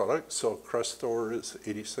identical products. So Crestor is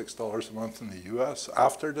 $86 a month in the US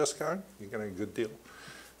after discount. You're getting a good deal.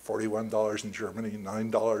 $41 in Germany,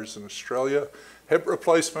 $9 in Australia. Hip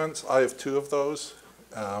replacements, I have 2 of those.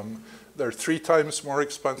 They're 3 times more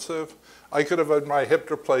expensive. I could have had my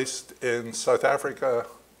hip replaced in South Africa,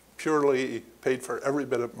 purely paid for every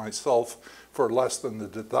bit of myself for less than the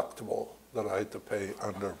deductible that I had to pay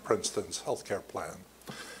under Princeton's healthcare plan.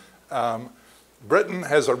 Britain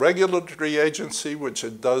has a regulatory agency which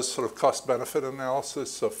it does sort of cost-benefit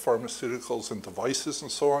analysis of pharmaceuticals and devices and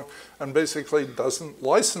so on, and basically doesn't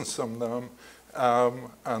license them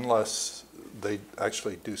unless they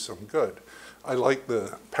actually do some good. I like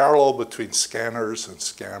the parallel between scanners and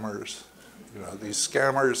scammers. You know, these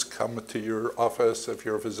scammers come to your office if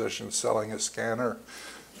you're a physician selling a scanner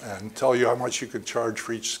and tell you how much you can charge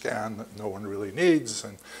for each scan that no one really needs.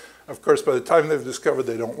 And of course, by the time they've discovered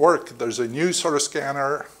they don't work, there's a new sort of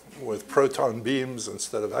scanner with proton beams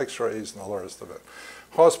instead of x-rays and all the rest of it.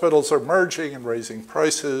 Hospitals are merging and raising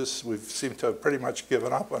prices. We seem to have pretty much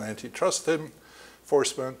given up on antitrust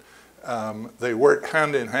enforcement. They work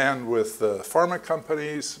hand in hand with the pharma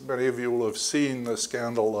companies. Many of you will have seen the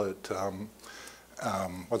scandal at,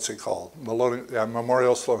 what's it called?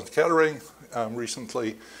 Memorial Sloan Kettering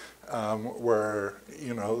recently, where,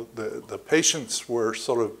 you know, the patients were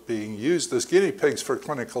sort of being used as guinea pigs for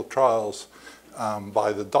clinical trials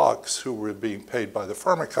by the docs who were being paid by the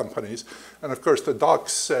pharma companies. And of course, the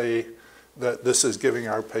docs say that this is giving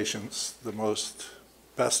our patients the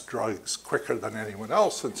best drugs quicker than anyone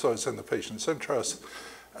else, and so it's in the patient's interest.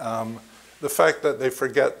 The fact that they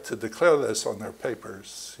forget to declare this on their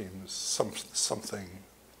papers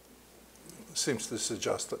seems to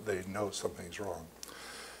suggest that they know something's wrong.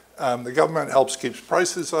 The government helps keep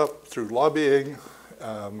prices up through lobbying.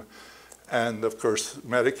 And of course,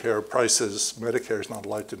 Medicare prices, Medicare is not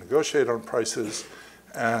allowed to negotiate on prices.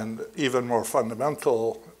 And even more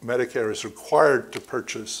fundamental, Medicare is required to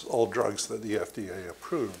purchase all drugs that the FDA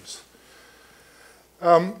approves.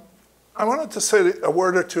 I wanted to say a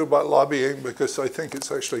word or two about lobbying because I think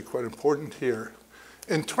it's actually quite important here.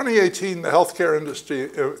 In 2018, the healthcare industry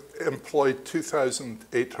employed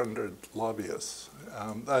 2,800 lobbyists.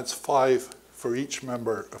 That's 5 for each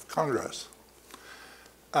member of Congress.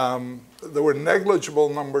 There were negligible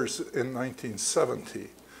numbers in 1970.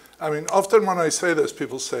 I mean, often when I say this,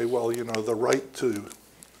 people say, well, you know, the right to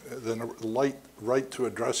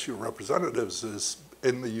address your representatives is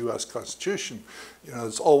in the US Constitution. You know,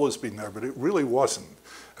 it's always been there, but it really wasn't.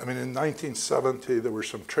 I mean, in 1970, there were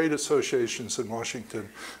some trade associations in Washington,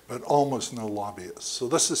 but almost no lobbyists. So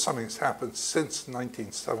this is something that's happened since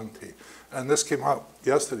 1970. And this came out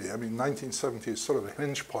yesterday. I mean, 1970 is sort of a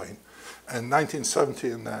hinge point. And 1970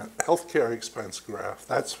 in that healthcare expense graph,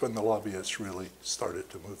 that's when the lobbyists really started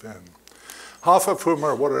to move in. Half of whom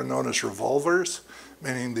are what are known as revolvers,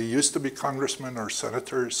 meaning they used to be congressmen or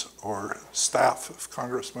senators or staff of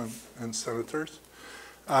congressmen and senators.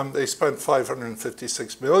 They spent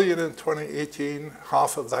 $556 million in 2018.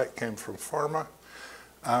 Half of that came from pharma.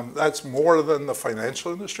 That's more than the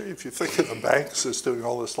financial industry. If you think of the banks as doing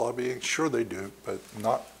all this lobbying, sure they do, but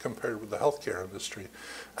not compared with the healthcare industry.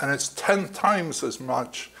 And it's 10 times as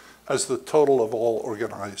much as the total of all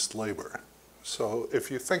organized labor. So if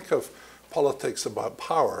you think of politics about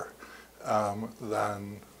power,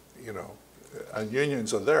 then, you know, and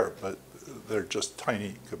unions are there, but they're just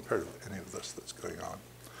tiny compared to any of this that's going on.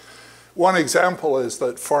 One example is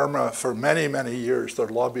that pharma, for many, many years, their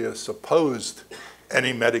lobbyists opposed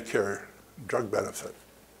any Medicare drug benefit.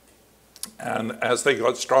 And as they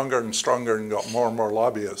got stronger and stronger and got more and more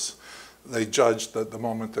lobbyists, they judged that the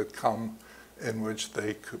moment had come in which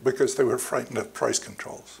they could, because they were frightened of price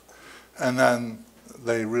controls. And then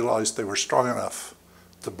they realized they were strong enough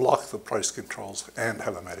to block the price controls and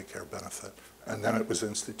have a Medicare benefit. And then it was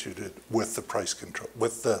instituted with the price control,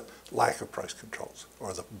 with the lack of price controls,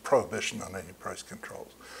 or the prohibition on any price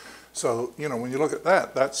controls. So, you know, when you look at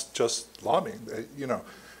that, that's just lobbying, you know.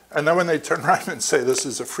 And then when they turn around and say this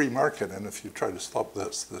is a free market, and if you try to stop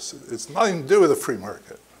this, it's nothing to do with a free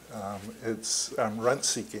market. It's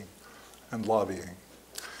rent-seeking and lobbying.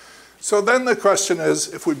 So then the question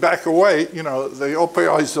is, if we back away, you know, the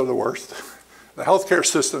opioids are the worst. The healthcare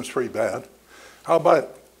system's pretty bad. How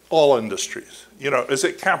about all industries? You know, is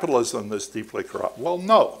it capitalism that's deeply corrupt? Well,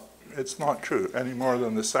 no, it's not true, any more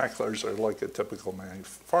than the Sacklers are like a typical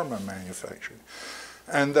pharma manufacturing.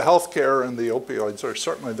 And the healthcare and the opioids are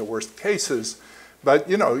certainly the worst cases. But,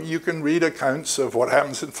 you know, you can read accounts of what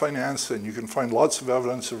happens in finance, and you can find lots of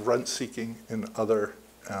evidence of rent-seeking in other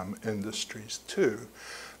industries, too.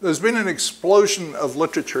 There's been an explosion of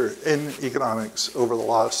literature in economics over the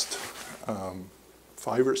last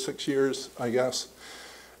 5 or 6 years, I guess,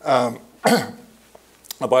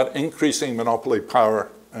 about increasing monopoly power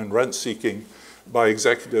and rent-seeking by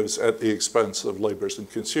executives at the expense of laborers and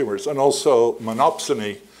consumers, and also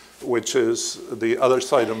monopsony, which is the other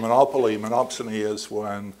side of monopoly. Monopsony is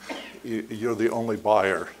when you're the only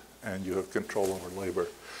buyer and you have control over labor.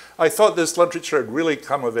 I thought this literature had really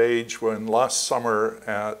come of age when last summer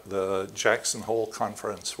at the Jackson Hole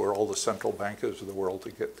conference, where all the central bankers of the world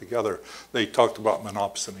to get together, they talked about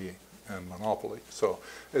monopsony and monopoly. So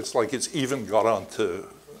it's like it's even got onto,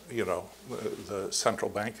 you know, the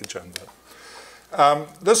central bank agenda.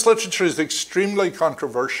 This literature is extremely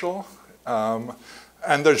controversial, and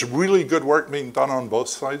there's really good work being done on both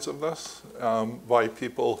sides of this by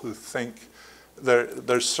people who think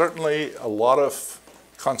there's certainly a lot of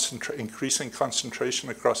increasing concentration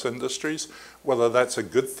across industries. Whether that's a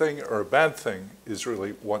good thing or a bad thing is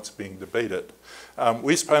really what's being debated.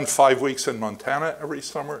 We spend 5 weeks in Montana every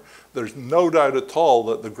summer. There's no doubt at all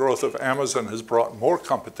that the growth of Amazon has brought more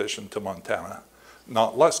competition to Montana,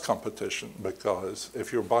 not less competition, because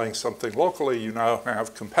if you're buying something locally, you now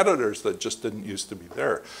have competitors that just didn't used to be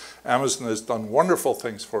there. Amazon has done wonderful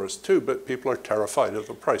things for us too, but people are terrified of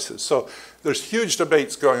the prices. So there's huge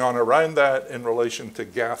debates going on around that in relation to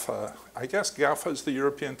GAFA. I guess GAFA is the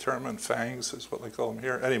European term, and FANGs is what they call them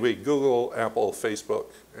here. Anyway, Google, Apple, Facebook,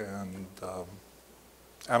 and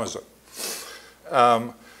Amazon.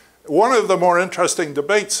 One of the more interesting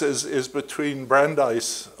debates is between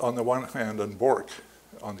Brandeis on the one hand and Bork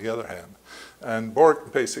on the other hand. And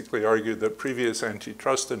Bork basically argued that previous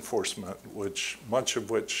antitrust enforcement, much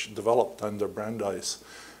of which developed under Brandeis,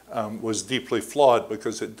 was deeply flawed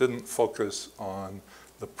because it didn't focus on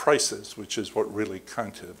the prices, which is what really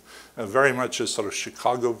counted. Very much a sort of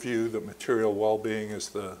Chicago view that material well-being is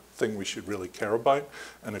the thing we should really care about.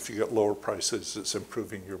 And if you get lower prices, it's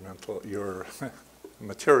improving your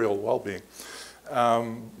material well-being.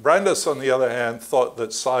 Brandeis, on the other hand, thought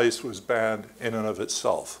that size was bad in and of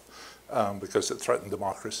itself because it threatened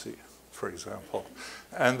democracy, for example.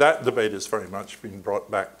 And that debate has very much been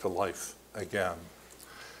brought back to life again.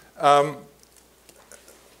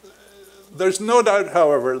 There's no doubt,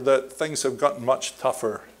 however, that things have gotten much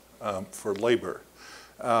tougher for labor.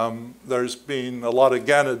 There's been a lot,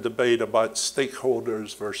 again, a debate about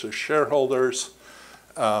stakeholders versus shareholders.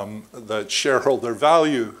 That shareholder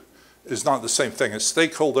value is not the same thing as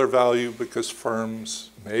stakeholder value because firms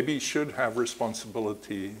maybe should have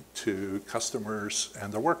responsibility to customers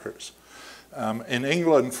and their workers. In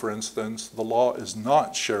England, for instance, the law is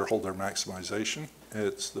not shareholder maximization.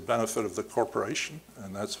 It's the benefit of the corporation,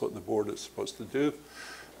 and that's what the board is supposed to do.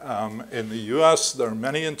 In the US, there are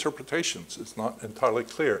many interpretations. It's not entirely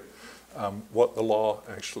clear what the law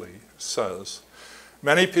actually says.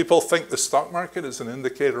 Many people think the stock market is an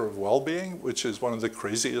indicator of well-being, which is one of the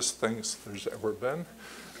craziest things there's ever been.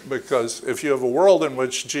 Because if you have a world in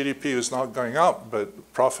which GDP is not going up,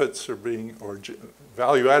 but profits are being, or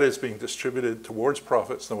value added is being distributed towards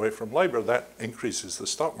profits and away from labor, that increases the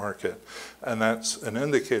stock market. And that's an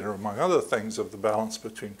indicator, among other things, of the balance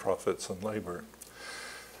between profits and labor.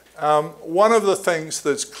 One of the things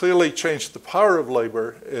that's clearly changed the power of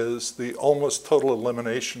labor is the almost total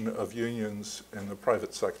elimination of unions in the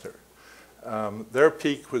private sector. Their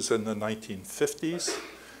peak was in the 1950s.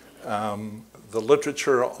 The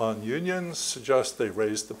literature on unions suggests they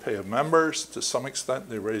raised the pay of members. To some extent,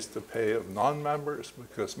 they raised the pay of non-members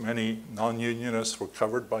because many non-unionists were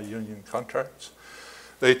covered by union contracts.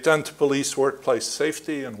 They tend to police workplace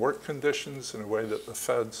safety and work conditions in a way that the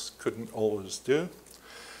feds couldn't always do.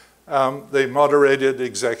 They moderated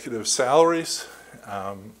executive salaries,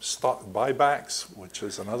 stock buybacks, which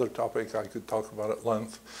is another topic I could talk about at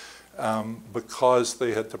length, because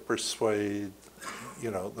they had to persuade,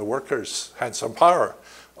 the workers had some power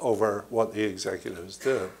over what the executives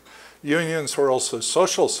did. Unions were also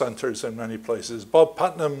social centers in many places. Bob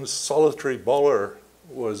Putnam's solitary bowler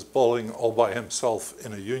was bowling all by himself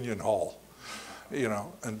in a union hall,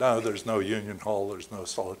 and now there's no union hall, there's no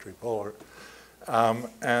solitary bowler.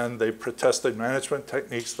 And they protested management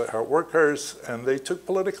techniques that hurt workers, and they took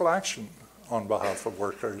political action on behalf of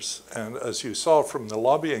workers. And as you saw from the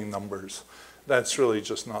lobbying numbers, that's really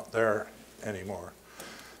just not there anymore.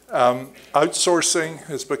 Outsourcing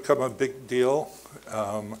has become a big deal.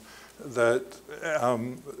 The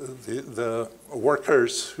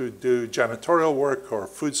workers who do janitorial work or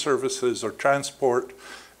food services or transport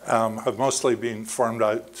have mostly been farmed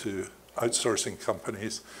out to outsourcing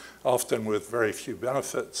companies, often with very few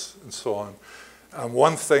benefits and so on.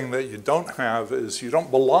 One thing that you don't have is you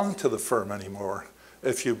don't belong to the firm anymore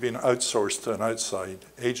if you've been outsourced to an outside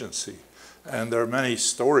agency. And there are many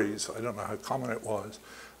stories, I don't know how common it was,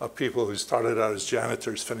 of people who started out as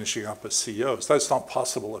janitors finishing up as CEOs. That's not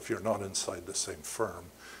possible if you're not inside the same firm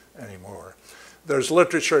anymore. There's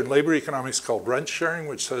literature in labor economics called rent sharing,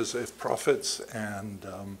 which says if profits and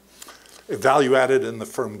if value added in the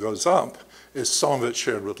firm goes up, is some of it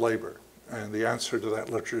shared with labor? And the answer to that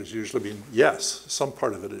literature has usually been yes, some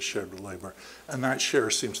part of it is shared with labor. And that share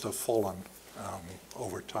seems to have fallen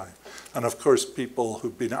over time. And of course, people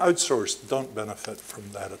who've been outsourced don't benefit from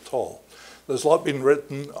that at all. There's a lot been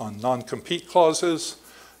written on non-compete clauses.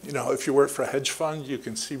 You know, if you work for a hedge fund, you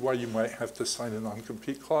can see why you might have to sign a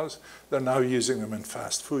non-compete clause. They're now using them in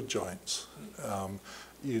fast food joints.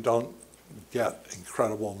 You don't get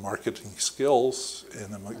incredible marketing skills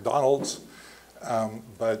in a McDonald's,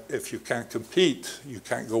 but if you can't compete, you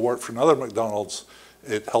can't go work for another McDonald's,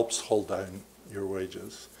 it helps hold down your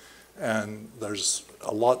wages. And there's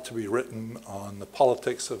a lot to be written on the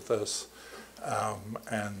politics of this,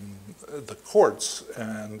 and the courts,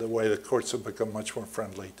 and the way the courts have become much more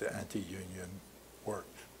friendly to anti-union work.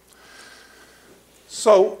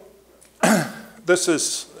 So this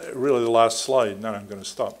is really the last slide, now I'm going to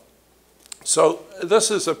stop. So this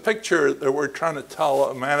is a picture that we're trying to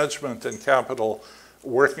tell management and capital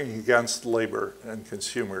working against labor and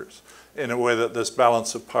consumers in a way that this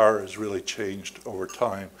balance of power has really changed over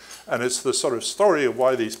time. And it's the sort of story of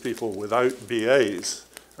why these people without BAs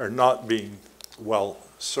are not being well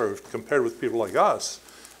served compared with people like us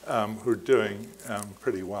who are doing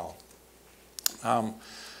pretty well.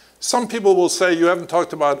 Some people will say, you haven't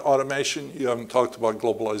talked about automation, you haven't talked about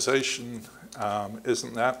globalization.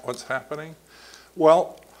 Isn't that what's happening?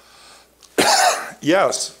 Well,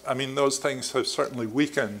 yes, I mean, those things have certainly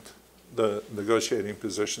weakened the negotiating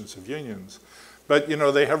positions of unions. But, you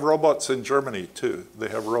know, they have robots in Germany, too. They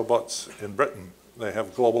have robots in Britain. They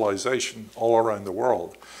have globalization all around the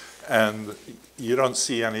world. And you don't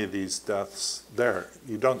see any of these deaths there.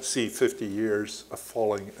 You don't see 50 years of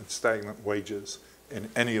falling and stagnant wages in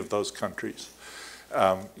any of those countries.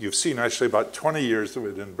 You've seen actually about 20 years of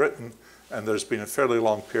it in Britain, and there's been a fairly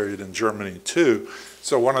long period in Germany too.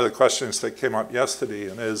 So one of the questions that came up yesterday,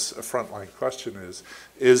 and is a frontline question,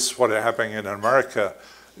 is what is happening in America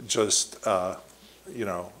just you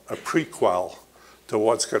know, a prequel to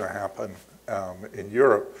what's going to happen in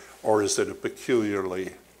Europe, or is it a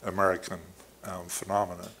peculiarly American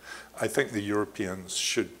phenomenon? I think the Europeans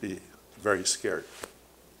should be very scared.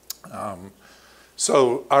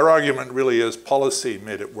 So our argument really is policy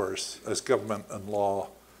made it worse as government and law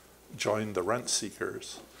joined the rent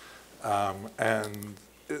seekers. And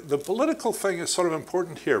the political thing is sort of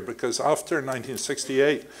important here because after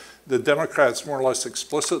 1968, the Democrats more or less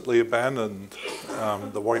explicitly abandoned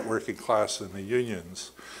the white working class and the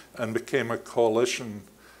unions and became a coalition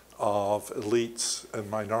of elites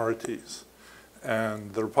and minorities.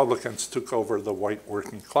 And the Republicans took over the white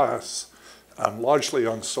working class, largely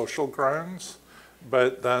on social grounds,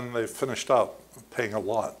 but then they finished up paying a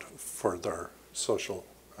lot for their social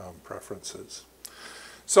preferences.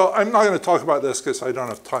 So I'm not going to talk about this because I don't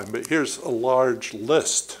have time, but here's a large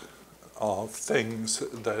list of things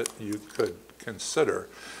that you could consider.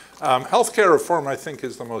 Healthcare reform, I think,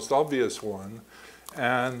 is the most obvious one.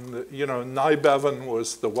 And, you know, Nye Bevan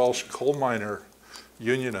was the Welsh coal miner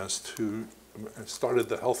unionist who started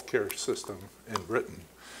the healthcare system in Britain.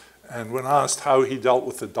 And when asked how he dealt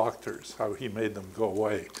with the doctors, how he made them go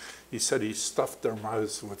away, he said he stuffed their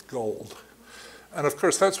mouths with gold. And of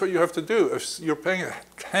course, that's what you have to do. If you're paying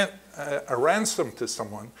a ransom to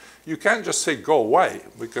someone, you can't just say go away,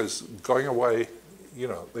 because going away, you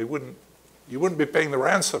know, you wouldn't be paying the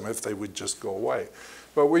ransom if they would just go away.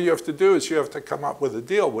 But what you have to do is you have to come up with a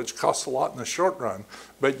deal which costs a lot in the short run,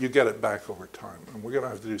 but you get it back over time. And we're going to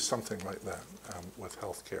have to do something like that with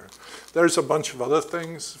healthcare. There's a bunch of other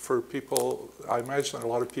things for people. I imagine there are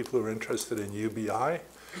a lot of people who are interested in UBI.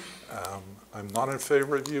 I'm not in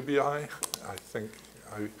favor of UBI. I think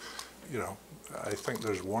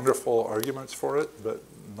there's wonderful arguments for it, but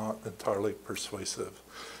not entirely persuasive.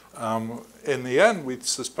 In the end, we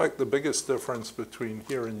suspect the biggest difference between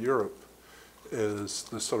here and Europe is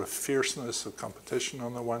the sort of fierceness of competition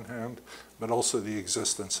on the one hand, but also the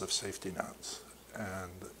existence of safety nets.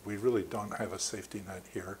 And we really don't have a safety net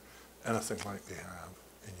here, anything like they have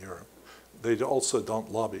in Europe. They also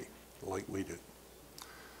don't lobby like we do.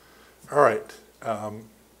 All right,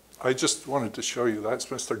 I just wanted to show you, that's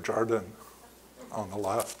Mr. Jardine on the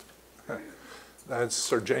left. That's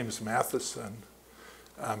Sir James Matheson.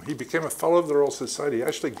 He became a fellow of the Royal Society,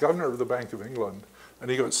 actually governor of the Bank of England. And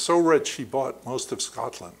he got so rich, he bought most of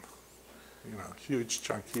Scotland, you know, huge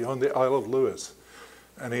chunk. He owned the Isle of Lewis.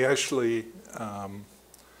 And he actually,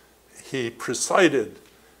 he presided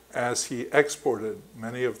as he exported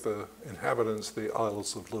many of the inhabitants of the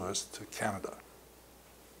Isles of Lewis to Canada.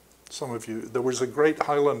 Some of you, there was a great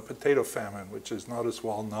Highland potato famine, which is not as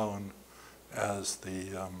well known as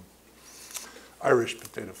the Irish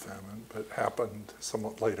potato famine, but happened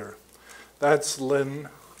somewhat later. That's Lynn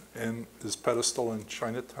in his pedestal in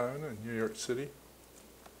Chinatown in New York City.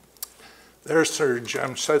 There's Sir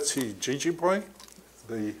Jamsetsi Jijiboi,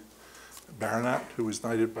 the baronet who was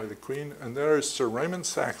knighted by the Queen, and there's Sir Raymond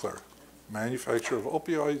Sackler, manufacturer of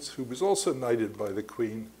opioids, who was also knighted by the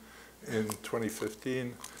Queen in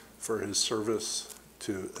 2015 for his service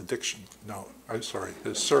to addiction. No, I'm sorry,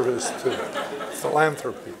 his service to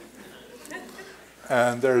philanthropy.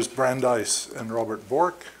 And there's Brandeis and Robert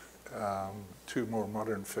Bork, two more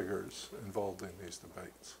modern figures involved in these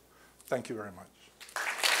debates. Thank you very much.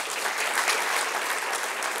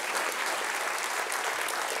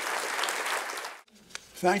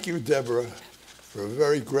 Thank you, Deborah, for a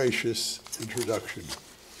very gracious introduction.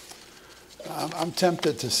 I'm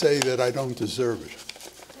tempted to say that I don't deserve it.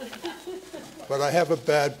 But I have a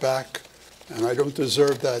bad back, and I don't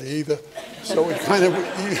deserve that either, so it kind of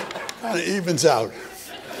evens out.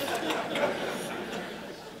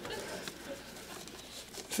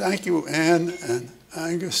 Thank you, Anne and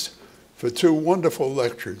Angus, for two wonderful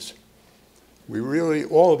lectures. We really,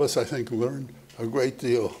 all of us, I think, learned a great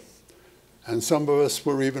deal. And some of us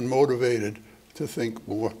were even motivated to think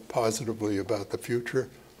more positively about the future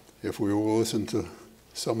if we will listen to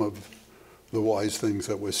some of the wise things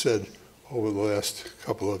that were said over the last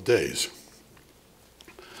couple of days.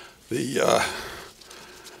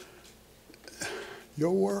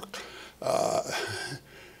 Your work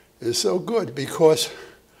is so good because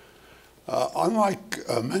unlike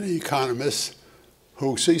many economists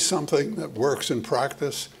who see something that works in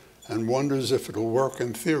practice and wonders if it'll work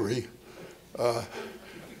in theory,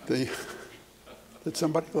 did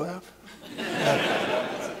somebody laugh?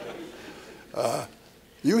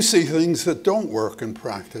 You see things that don't work in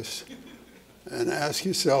practice and ask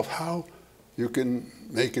yourself how you can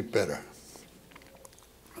make it better.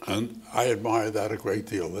 And I admire that a great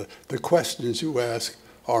deal. The questions you ask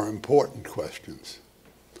are important questions.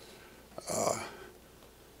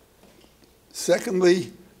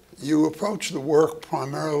 Secondly, you approach the work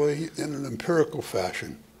primarily in an empirical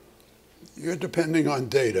fashion. You're depending on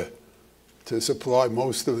data to supply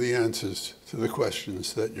most of the answers to the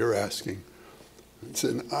questions that you're asking.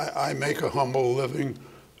 I make a humble living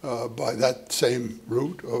by that same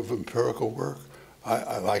route of empirical work.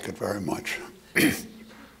 I like it very much.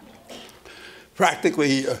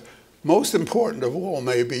 Practically, most important of all,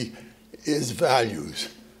 maybe, is values.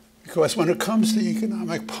 Because when it comes to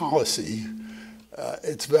economic policy,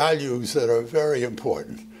 it's values that are very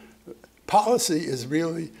important. Policy is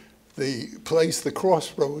really the place, the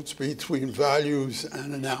crossroads between values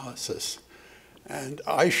and analysis. And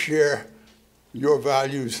I share your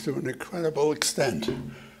values to an incredible extent.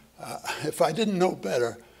 If I didn't know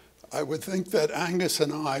better, I would think that Angus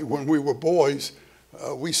and I, when we were boys,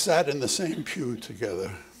 we sat in the same pew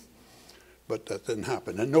together. But that didn't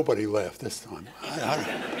happen, and nobody laughed this time.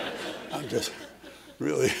 I'm just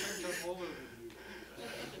really...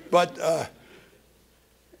 But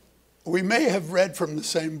we may have read from the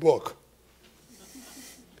same book.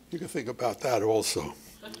 You can think about that also.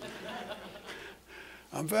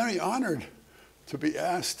 I'm very honored to be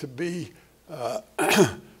asked to be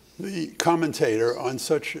the commentator on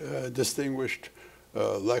such distinguished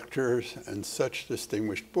lectures and such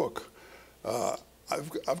distinguished book.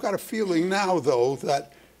 I've got a feeling now, though,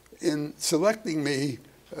 that in selecting me,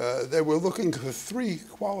 they were looking for three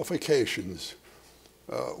qualifications.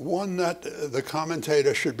 One, that the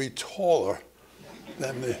commentator should be taller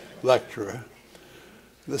than the lecturer.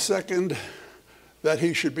 The second, that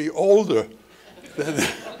he should be older than,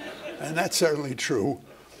 and that's certainly true,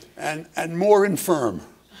 and more infirm.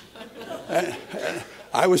 And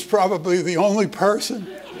I was probably the only person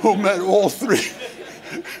who met all three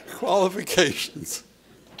qualifications.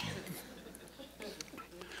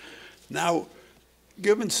 Now,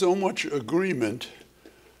 given so much agreement,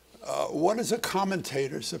 what is a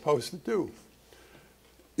commentator supposed to do?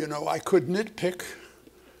 You know, I could nitpick,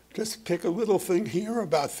 just pick a little thing here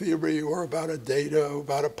about theory or about a data or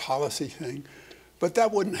about a policy thing, but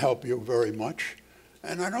that wouldn't help you very much.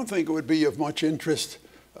 And I don't think it would be of much interest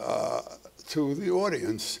to the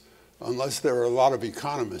audience unless there are a lot of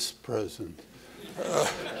economists present.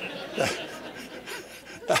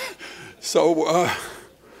 So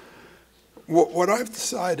what I've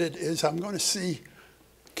decided is I'm going to see,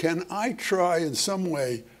 can I try in some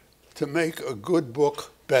way to make a good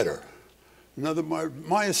book better? In other words,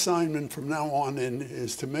 my assignment from now on in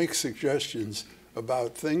is to make suggestions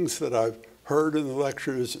about things that I've heard in the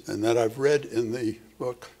lectures and that I've read in the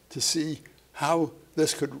book to see how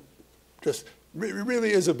this could just, it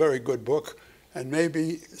really is a very good book, and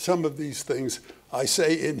maybe some of these things I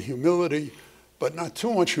say in humility, but not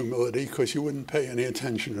too much humility because you wouldn't pay any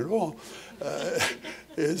attention at all,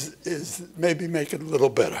 is maybe make it a little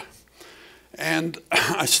better. And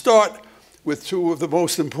I start with two of the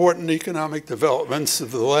most important economic developments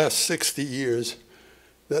of the last 60 years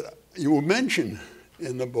that you will mention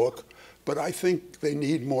in the book, but I think they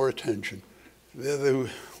need more attention. Let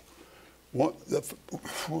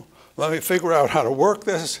me figure out how to work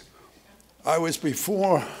this. I was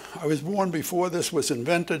born before this was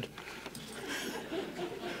invented,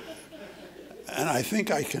 and I think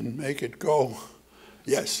I can make it go.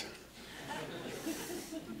 Yes.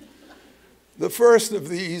 The first of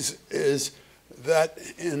these is that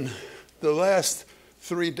in the last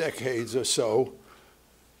 3 decades or so,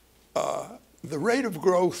 the rate of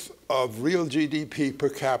growth of real GDP per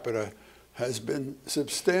capita has been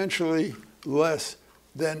substantially less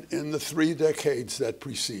than in the 3 decades that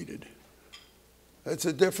preceded. That's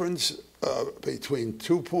a difference between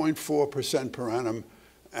 2.4% per annum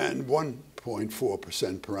and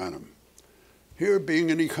 1.4% per annum. Here,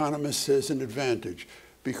 being an economist is an advantage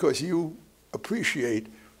because you appreciate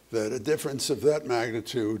that a difference of that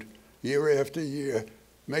magnitude year after year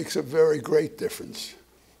makes a very great difference.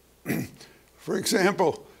 For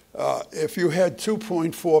example, if you had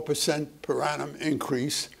 2.4% per annum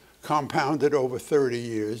increase compounded over 30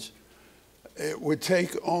 years, it would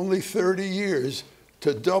take only 30 years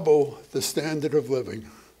to double the standard of living.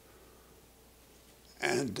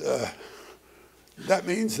 And that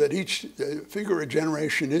means that each figure a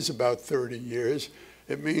generation is about 30 years.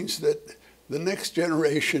 It means that the next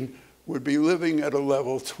generation would be living at a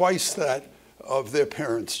level twice that of their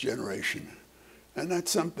parents' generation. And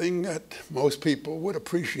that's something that most people would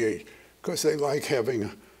appreciate because they like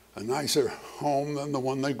having a nicer home than the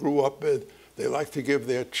one they grew up with. They like to give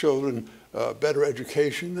their children a better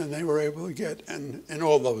education than they were able to get, and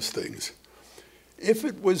all those things. If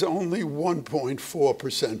it was only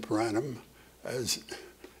 1.4% per annum, as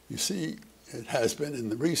you see it has been in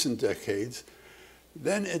the recent decades,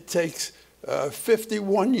 then it takes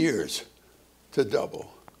 51 years to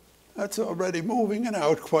double. That's already moving it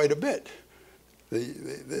out quite a bit.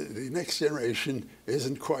 The next generation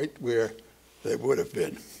isn't quite where they would have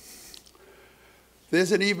been.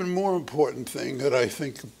 There's an even more important thing that I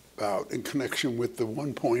think about in connection with the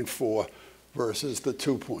 1.4 versus the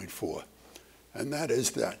 2.4, and that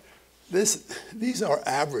is that these are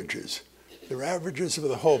averages. They're averages of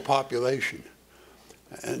the whole population,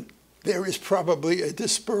 and there is probably a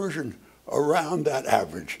dispersion around that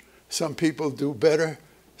average. Some people do better,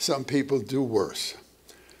 some people do worse.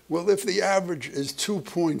 Well, if the average is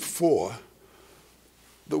 2.4,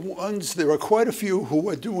 there are quite a few who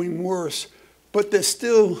are doing worse, but they're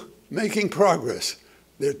still making progress.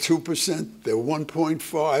 They're 2%, they're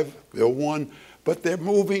 1.5, they're 1, but they're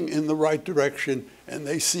moving in the right direction and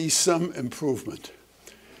they see some improvement.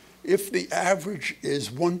 If the average is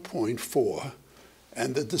 1.4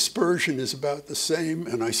 and the dispersion is about the same,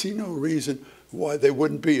 and I see no reason why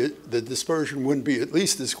the dispersion wouldn't be at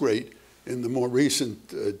least as great in the more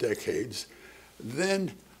recent decades,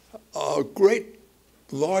 then a great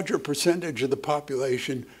larger percentage of the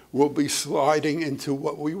population will be sliding into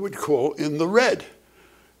what we would call in the red.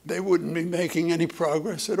 They wouldn't be making any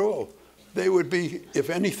progress at all. They would be, if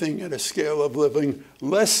anything, at a scale of living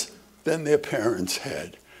less than their parents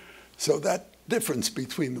had. So that difference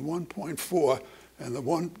between the 1.4 and the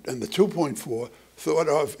 2.4, thought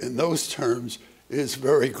of in those terms, is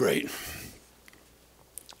very great.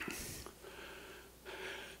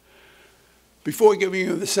 Before giving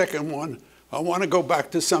you the second one, I want to go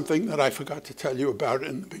back to something that I forgot to tell you about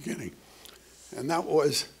in the beginning. And that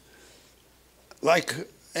was, like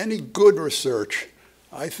any good research,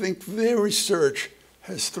 I think their research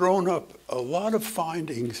has thrown up a lot of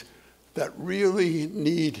findings that really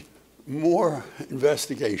need more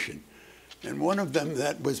investigation. And one of them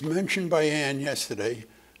that was mentioned by Anne yesterday,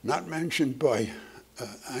 not mentioned by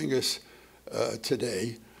Angus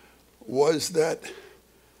today, was that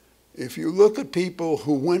if you look at people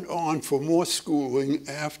who went on for more schooling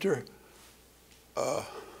after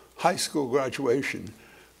high school graduation,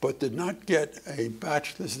 but did not get a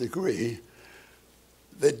bachelor's degree,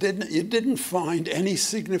 you didn't find any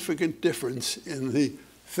significant difference in the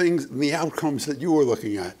things, the outcomes that you were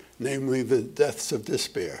looking at, namely the deaths of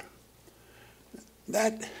despair.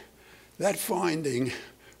 That finding,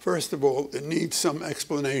 first of all, it needs some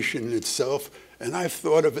explanation in itself, and I've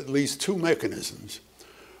thought of at least 2 mechanisms.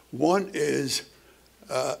 One is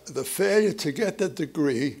the failure to get the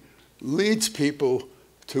degree leads people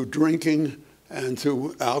to drinking and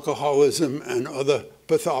to alcoholism and other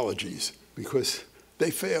pathologies because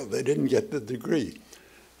they failed, they didn't get the degree.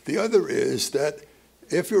 The other is that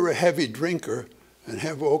if you're a heavy drinker and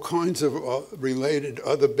have all kinds of related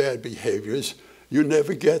other bad behaviors, you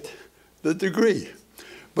never get the degree.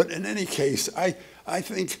 But in any case, I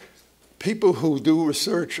think people who do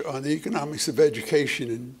research on the economics of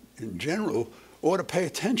education in general ought to pay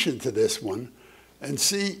attention to this one and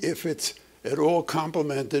see if it's at all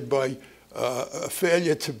complemented by a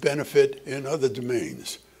failure to benefit in other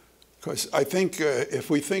domains. Because I think if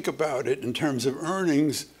we think about it in terms of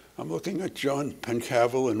earnings, I'm looking at John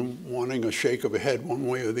Pencavel and wanting a shake of a head one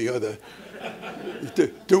way or the other.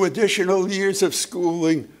 Do additional years of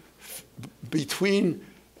schooling between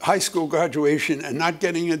high school graduation and not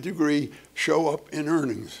getting a degree show up in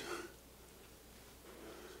earnings?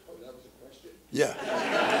 Oh, that was a question? Yeah.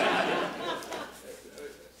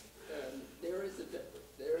 There is a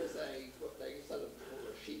what they sort of call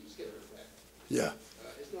a sheepskin effect. Yeah.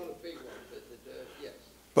 It's not a big one,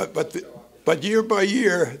 but yes. But year by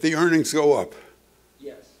year, the earnings go up.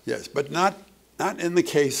 Yes. Yes, but not in the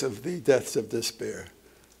case of the deaths of despair.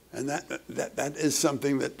 And that is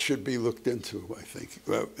something that should be looked into, I think,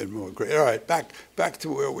 in more great. All right, back to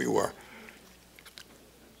where we were.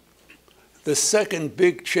 The second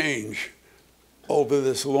big change over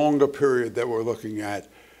this longer period that we're looking at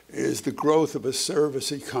is the growth of a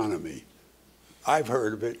service economy. I've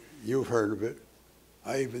heard of it, you've heard of it.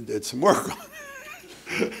 I even did some work on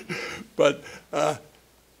it. But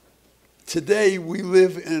today we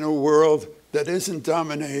live in a world that isn't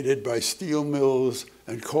dominated by steel mills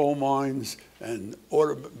and coal mines and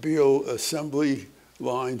automobile assembly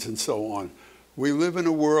lines and so on. We live in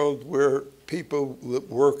a world where people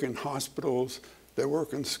work in hospitals, they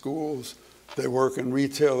work in schools, they work in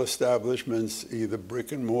retail establishments, either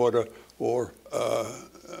brick and mortar or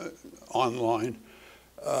online.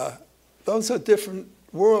 Those are different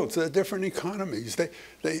worlds, they're different economies.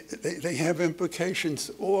 They have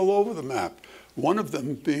implications all over the map. One of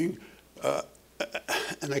them being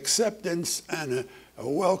an acceptance and a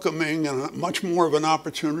welcoming and much more of an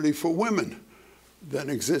opportunity for women than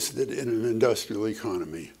existed in an industrial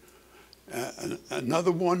economy.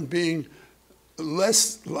 Another one being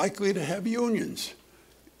less likely to have unions.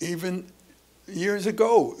 Even years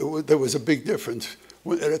ago, there was a big difference.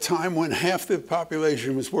 At a time when half the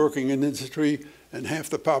population was working in industry and half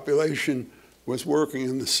the population was working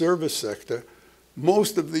in the service sector,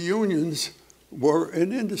 most of the unions were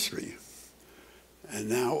in industry. And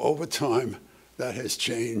now, over time, that has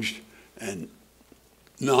changed, and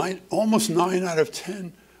almost 9 out of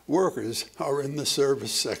 10 workers are in the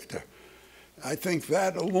service sector. I think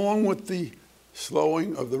that, along with the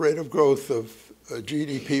slowing of the rate of growth of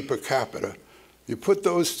GDP per capita, you put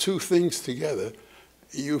those two things together,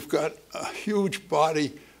 you've got a huge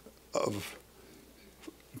body of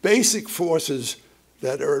basic forces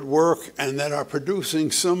that are at work and that are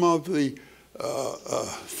producing some of the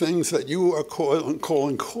things that you are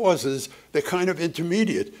calling causes. They're kind of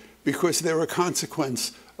intermediate because they're a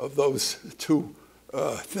consequence of those two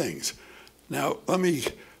things. Now, let me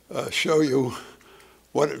show you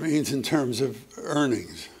what it means in terms of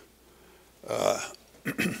earnings.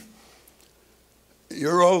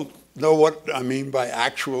 You all know what I mean by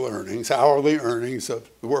actual earnings, hourly earnings of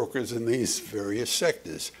the workers in these various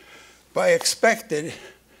sectors. By expected,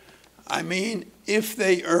 I mean if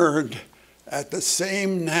they earned at the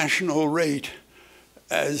same national rate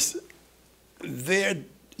as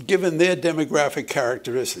given their demographic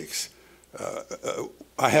characteristics.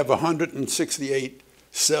 I have 168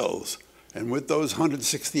 cells, and with those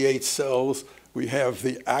 168 cells, we have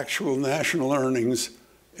the actual national earnings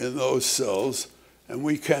in those cells, and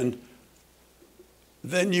we can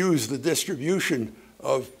then use the distribution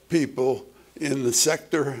of people in the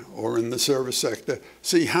sector or in the service sector,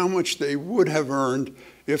 see how much they would have earned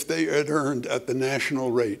if they had earned at the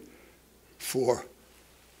national rate for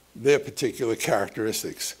their particular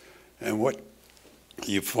characteristics. And what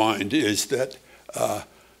you find is that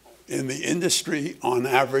in the industry, on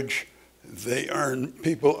average,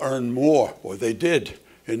 people earn more, or they did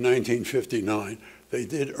in 1959. They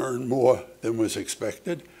did earn more than was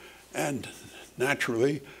expected, and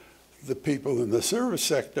naturally, the people in the service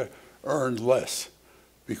sector earned less,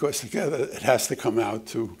 because together it has to come out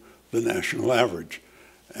to the national average.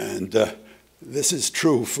 And this is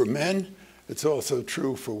true for men, it's also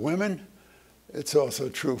true for women, it's also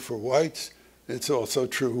true for whites, it's also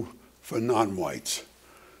true for non-whites.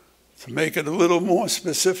 To make it a little more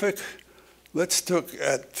specific, let's look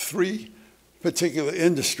at 3 particular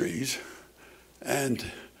industries, and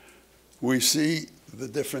we see the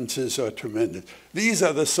differences are tremendous. These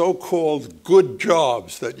are the so-called good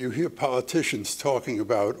jobs that you hear politicians talking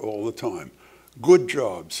about all the time. Good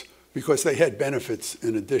jobs, because they had benefits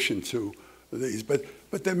in addition to these. But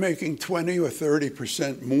they're making 20 or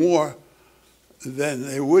 30% more than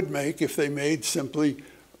they would make if they made simply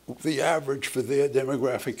the average for their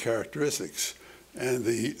demographic characteristics. And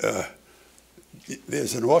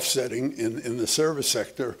there's an offsetting in the service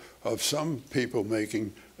sector of some people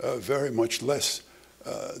making very much less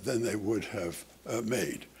than they would have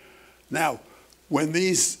made. Now, when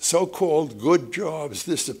these so-called good jobs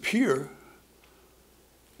disappear,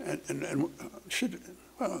 well,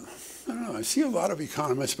 I don't know, I see a lot of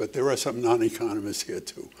economists, but there are some non-economists here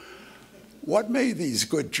too. What made these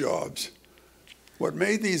good jobs? What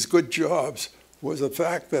made these good jobs was the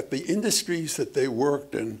fact that the industries that they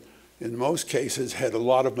worked in most cases, had a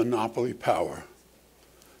lot of monopoly power.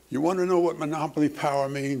 You want to know what monopoly power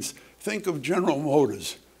means? Think of General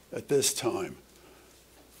Motors at this time.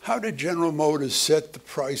 How did General Motors set the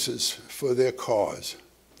prices for their cars?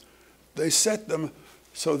 They set them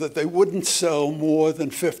so that they wouldn't sell more than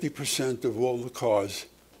 50% of all the cars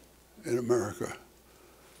in America,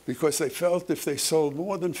 because they felt if they sold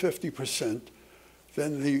more than 50%,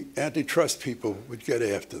 then the antitrust people would get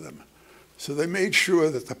after them. So they made sure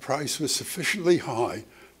that the price was sufficiently high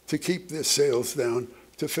to keep their sales down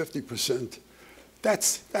to 50%.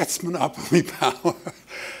 That's monopoly power.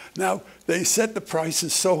 Now, they set the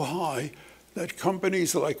prices so high that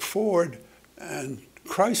companies like Ford and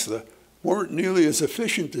Chrysler weren't nearly as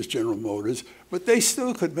efficient as General Motors, but they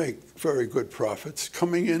still could make very good profits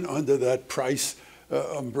coming in under that price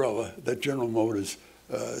umbrella that General Motors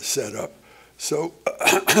set up. So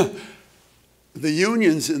the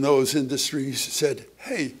unions in those industries said,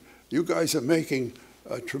 hey, you guys are making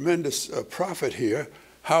a tremendous profit here.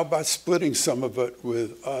 How about splitting some of it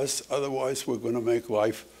with us? Otherwise, we're going to make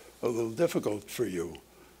life a little difficult for you.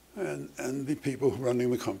 And the people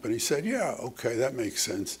running the company said, yeah, okay, that makes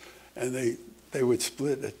sense. And they would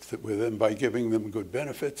split it with them by giving them good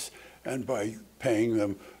benefits and by paying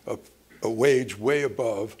them a wage way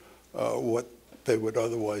above what they would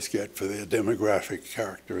otherwise get for their demographic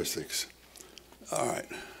characteristics. All right.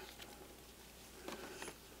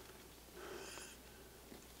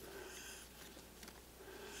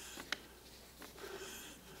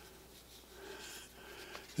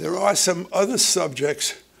 There are some other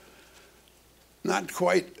subjects, not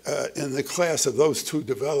quite in the class of those two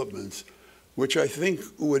developments, which I think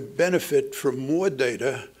would benefit from more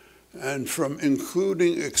data and from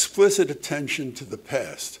including explicit attention to the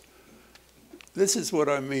past. This is what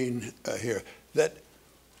I mean here, that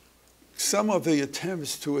some of the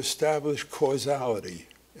attempts to establish causality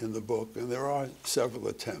in the book, and there are several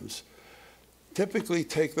attempts, typically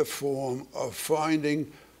take the form of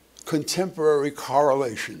finding contemporary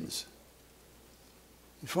correlations.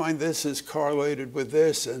 You find this is correlated with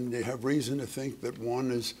this, and you have reason to think that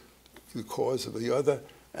one is the cause of the other,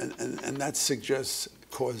 and that suggests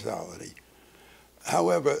causality.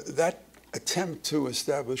 However, that attempt to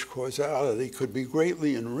establish causality could be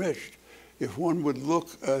greatly enriched if one would look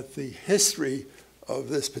at the history of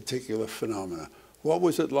this particular phenomena. What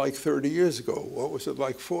was it like 30 years ago? What was it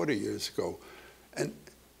like 40 years ago? And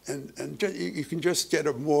you can just get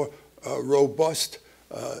a more robust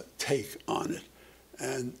take on it.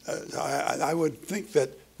 And I would think that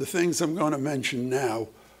the things I'm going to mention now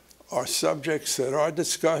are subjects that are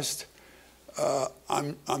discussed.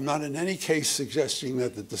 I'm not in any case suggesting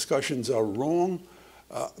that the discussions are wrong,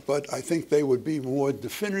 but I think they would be more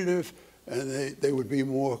definitive and they would be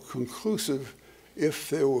more conclusive if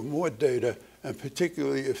there were more data, and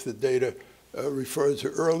particularly if the data referred to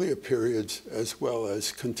earlier periods as well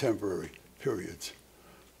as contemporary periods.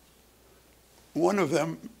 One of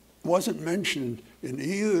them wasn't mentioned in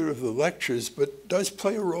either of the lectures, but does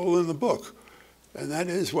play a role in the book, and that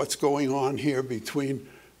is what's going on here between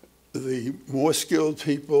the more skilled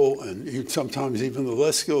people and sometimes even the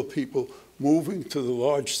less skilled people moving to the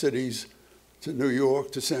large cities, to New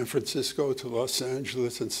York, to San Francisco, to Los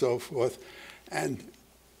Angeles, and so forth, and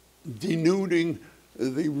denuding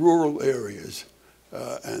the rural areas.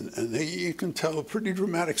 You can tell a pretty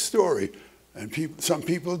dramatic story, and some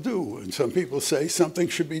people do, and some people say something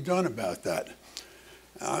should be done about that.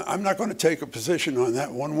 I'm not going to take a position on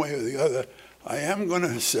that one way or the other. I am going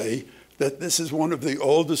to say that this is one of the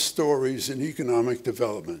oldest stories in economic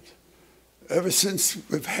development. Ever since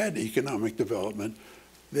we've had economic development,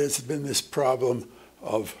 there's been this problem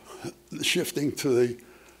of shifting to the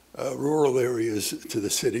rural areas, to the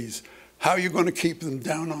cities. How are you going to keep them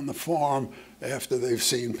down on the farm after they've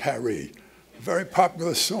seen Paris? A very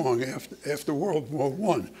popular song after World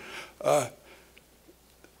War I.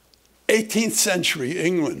 18th century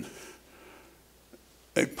England,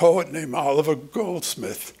 a poet named Oliver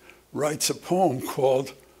Goldsmith writes a poem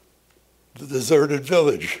called The Deserted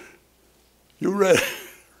Village. You read it.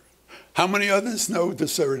 How many others know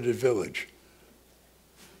Deserted Village?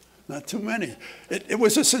 Not too many. It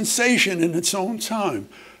was a sensation in its own time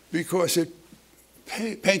because it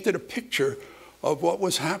painted a picture of what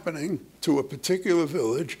was happening to a particular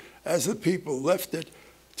village as the people left it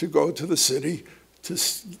to go to the city to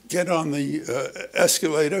get on the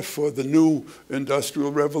escalator for the new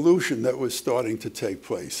industrial revolution that was starting to take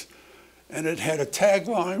place. And it had a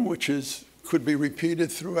tagline which could be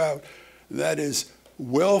repeated throughout, that is,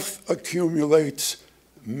 wealth accumulates,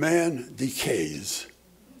 man decays.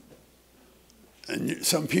 And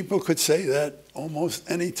some people could say that almost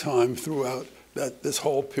any time throughout this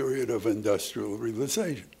whole period of industrial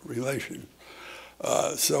relation.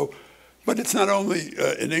 But it's not only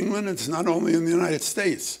in England, it's not only in the United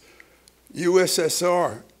States.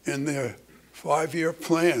 USSR, in their 5-year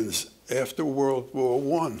plans after World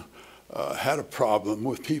War I, had a problem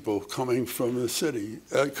with people coming from the city,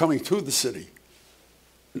 coming to the city,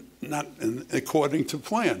 not according to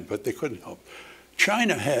plan, but they couldn't help.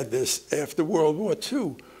 China had this after World War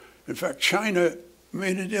II. In fact, China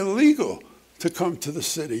made it illegal to come to the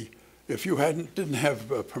city if you didn't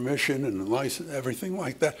have permission and license, everything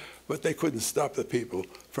like that, but they couldn't stop the people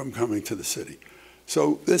from coming to the city.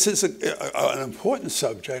 So this is an important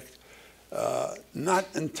subject, not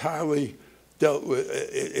entirely dealt with.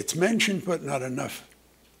 It's mentioned, but not enough.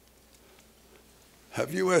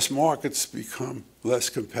 Have US markets become less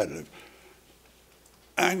competitive?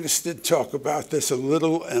 Angus did talk about this a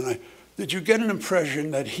little, and did you get an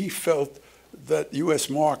impression that he felt that US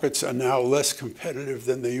markets are now less competitive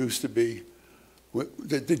than they used to be?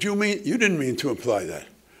 Did you mean, you didn't mean to imply that,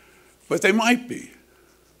 but they might be.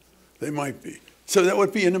 They might be. So that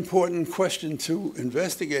would be an important question to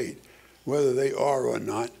investigate, whether they are or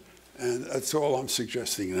not, and that's all I'm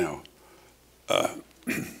suggesting now.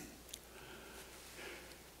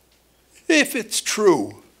 If it's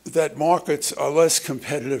true that markets are less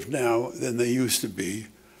competitive now than they used to be,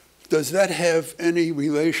 does that have any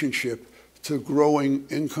relationship to growing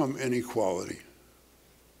income inequality?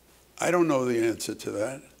 I don't know the answer to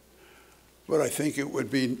that, but I think it would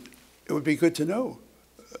be good to know,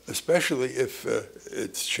 especially if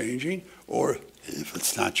it's changing or if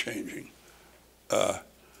it's not changing.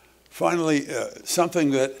 Finally,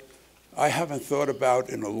 something that I haven't thought about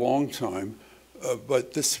in a long time,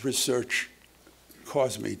 but this research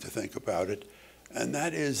caused me to think about it, and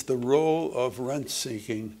that is the role of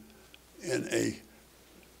rent-seeking in a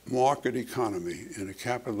market economy, in a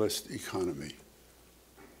capitalist economy.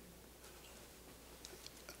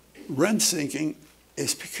 Rent-seeking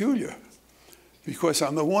is peculiar because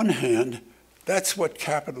on the one hand, that's what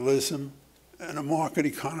capitalism and a market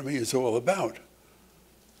economy is all about.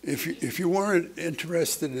 If you weren't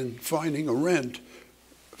interested in finding a rent,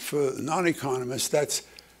 for non-economists, that's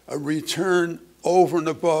a return over and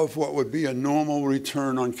above what would be a normal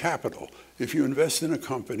return on capital. If you invest in a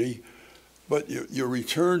company, but your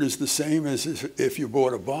return is the same as if you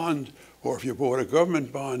bought a bond or if you bought a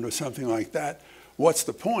government bond or something like that, what's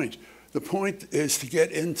the point? The point is to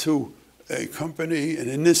get into a company, an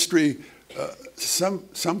industry,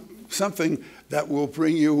 something that will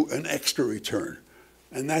bring you an extra return.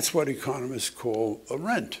 And that's what economists call a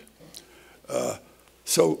rent.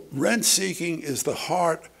 So rent-seeking is the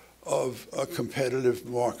heart of a competitive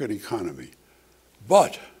market economy.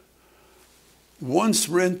 But once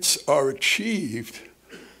rents are achieved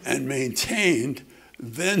and maintained,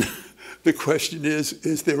 then the question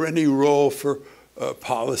is there any role for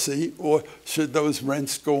policy, or should those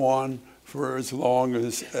rents go on for as long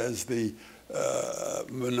as the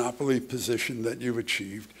monopoly position that you've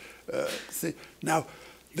achieved? Now,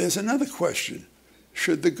 there's another question.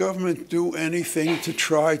 Should the government do anything to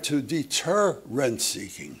try to deter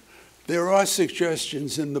rent-seeking? There are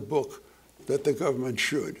suggestions in the book that the government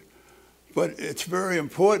should. But it's very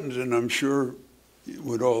important, and I'm sure you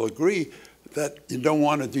would all agree, that you don't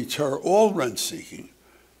want to deter all rent-seeking.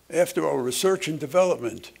 After all, research and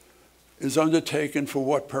development is undertaken for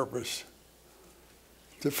what purpose?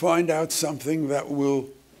 To find out something that will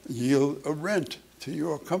yield a rent to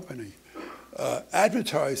your company.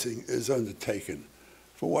 Advertising is undertaken.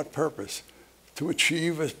 For what purpose? To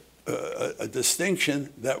achieve a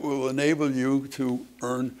distinction that will enable you to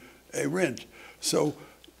earn a rent. So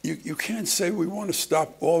you can't say we want to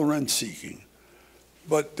stop all rent-seeking,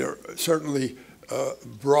 but there certainly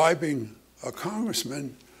bribing a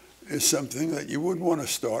congressman is something that you wouldn't want to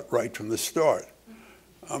start right from the start.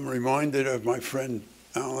 I'm reminded of my friend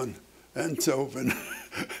Alan Enthoven.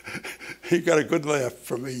 He got a good laugh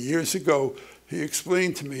from me years ago. He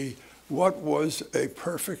explained to me what was a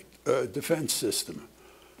perfect defense system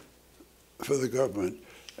for the government.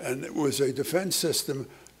 And it was a defense system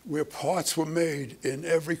where parts were made in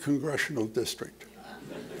every congressional district.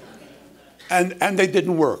 And they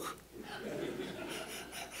didn't work.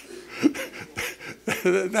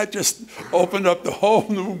 That just opened up the whole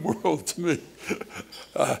new world to me.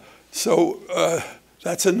 So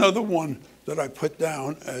that's another one that I put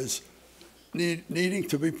down as needing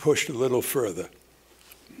to be pushed a little further.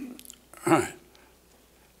 All right.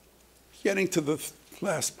 Getting to the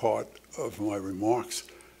last part of my remarks,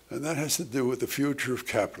 and that has to do with the future of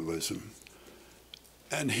capitalism.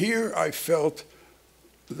 And here I felt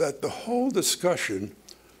that the whole discussion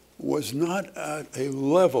was not at a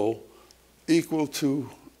level equal to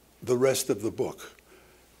the rest of the book.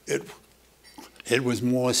 It was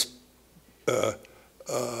more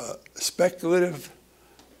speculative.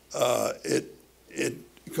 It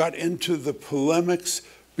got into the polemics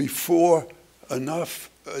before enough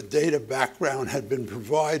data background had been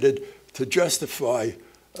provided to justify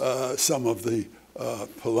some of the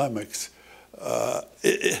polemics.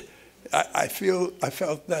 I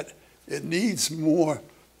felt that it needs more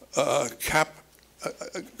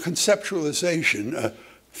conceptualization,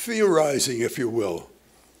 theorizing, if you will.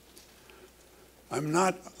 I'm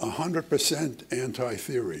not 100%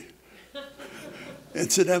 anti-theory.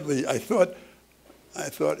 Incidentally, I thought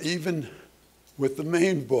even with the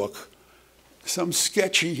main book, some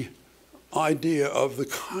sketchy idea of the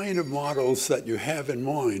kind of models that you have in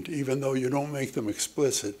mind, even though you don't make them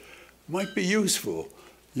explicit, might be useful.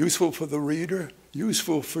 Useful for the reader,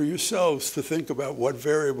 useful for yourselves to think about what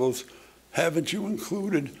variables haven't you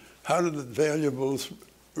included, how do the variables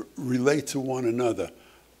relate to one another.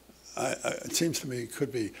 It seems to me it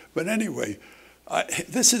could be. But anyway,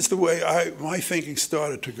 this is the way my thinking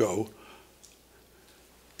started to go.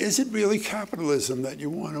 Is it really capitalism that you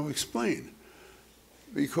want to explain?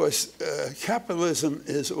 Because capitalism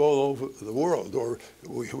is all over the world. Or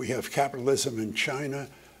we have capitalism in China.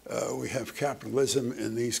 We have capitalism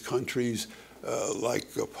in these countries like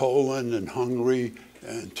Poland and Hungary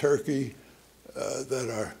and Turkey that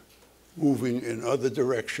are moving in other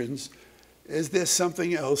directions. Is there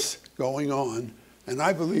something else going on? And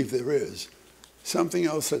I believe there is. Something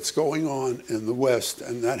else that's going on in the West,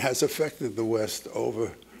 and that has affected the West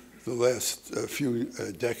over the last few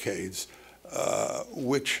decades,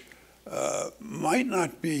 which might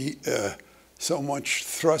not be so much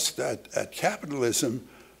thrust at capitalism,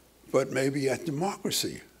 but maybe at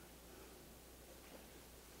democracy.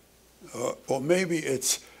 Or maybe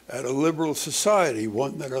it's at a liberal society,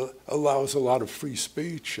 one that allows a lot of free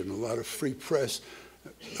speech and a lot of free press,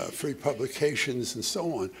 free publications, and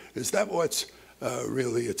so on. Is that what's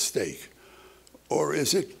really at stake? Or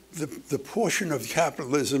is it the portion of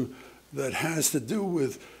capitalism that has to do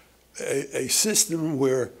with a system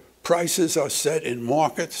where prices are set in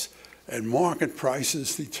markets, and market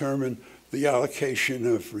prices determine the allocation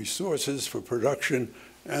of resources for production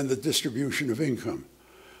and the distribution of income?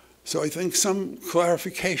 So I think some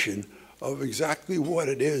clarification of exactly what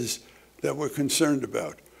it is that we're concerned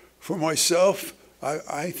about. For myself,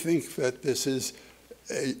 I think that this is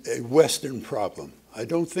a Western problem. I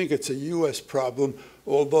don't think it's a US problem,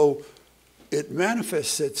 although it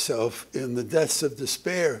manifests itself in the deaths of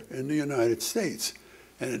despair in the United States.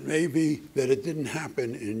 And it may be that it didn't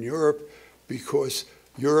happen in Europe because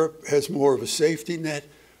Europe has more of a safety net,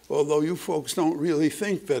 although you folks don't really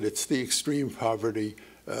think that it's the extreme poverty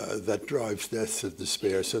that drives deaths of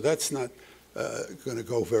despair. So that's not going to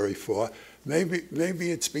go very far.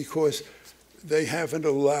 Maybe it's because they haven't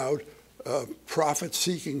allowed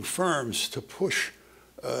profit-seeking firms to push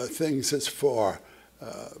things as far.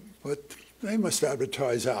 But they must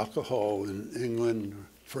advertise alcohol in England,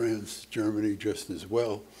 France, Germany just as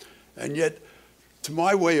well. And yet, to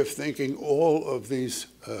my way of thinking, all of these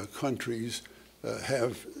countries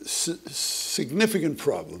have significant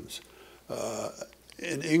problems.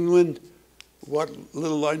 In England, what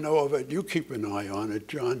little I know of it, you keep an eye on it,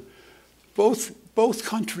 John. Both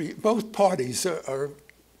parties are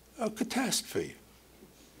a catastrophe.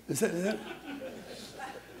 Is that?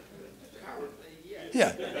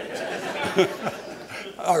 Yeah.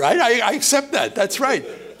 All right, I accept that. That's right.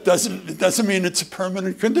 It doesn't mean it's a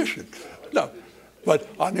permanent condition. No. But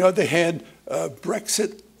on the other hand,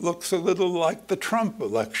 Brexit looks a little like the Trump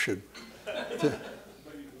election.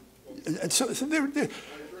 And so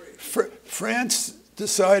France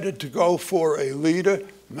decided to go for a leader,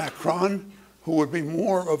 Macron, who would be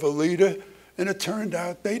more of a leader, and it turned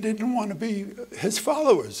out they didn't want to be his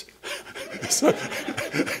followers. So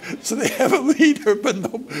they have a leader, but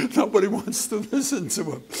nobody wants to listen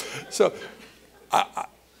to him. So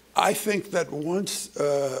I think that once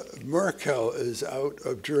Merkel is out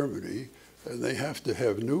of Germany and they have to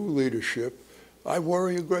have new leadership, I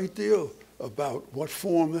worry a great deal about what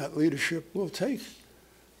form that leadership will take.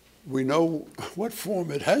 We know what form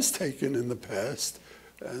it has taken in the past,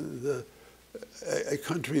 and a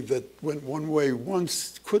country that went one way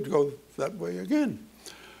once could go that way again.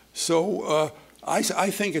 So I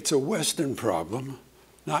think it's a Western problem,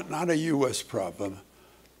 not a U.S. problem.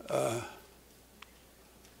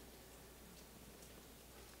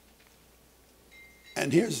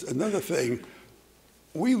 And here's another thing.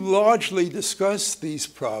 We largely discuss these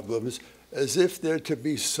problems as if they're to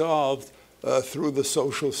be solved through the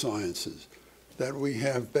social sciences, that we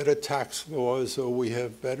have better tax laws or we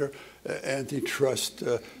have better antitrust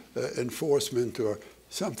enforcement or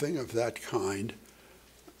something of that kind.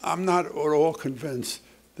 I'm not at all convinced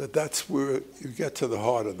that that's where you get to the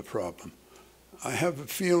heart of the problem. I have a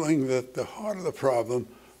feeling that the heart of the problem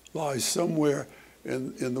lies somewhere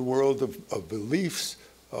in the world of beliefs,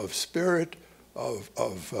 of spirit, of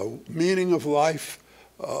meaning of life,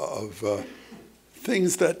 of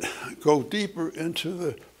things that go deeper into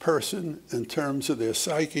the person in terms of their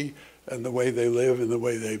psyche and the way they live and the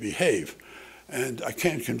way they behave. And I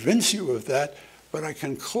can't convince you of that, but I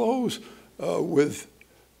can close with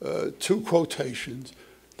two quotations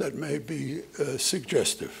that may be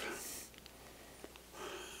suggestive.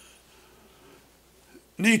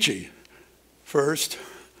 Nietzsche, first,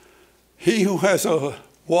 he who has a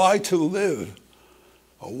why to live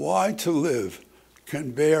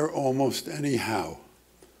can bear almost anyhow.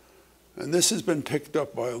 And this has been picked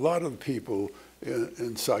up by a lot of people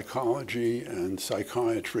in psychology and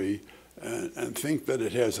psychiatry and think that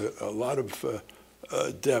it has a lot of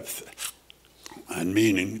depth and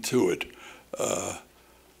meaning to it. The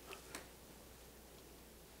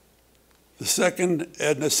second,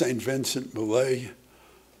 Edna St. Vincent Millay,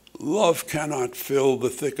 love cannot fill the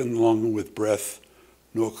thickened lung with breath,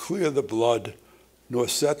 nor clear the blood, nor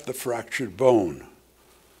set the fractured bone.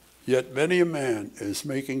 Yet many a man is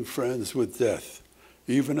making friends with death,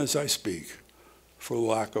 even as I speak, for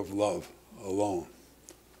lack of love alone.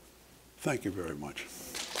 Thank you very much.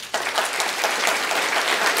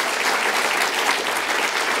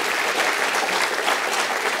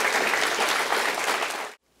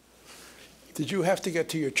 Did you have to get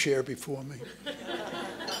to your chair before me?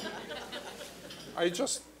 I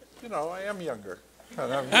just, I am younger.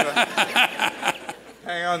 And I'm going to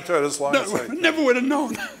hang on to it as long as I can. Never would have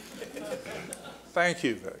known. Thank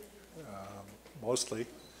you, Vic. Mostly.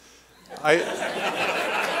 I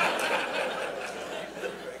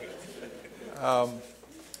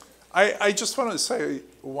just want to say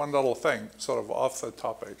one little thing, sort of off the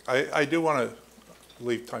topic. I do want to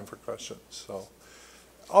leave time for questions. So,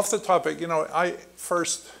 off the topic, I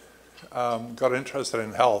first got interested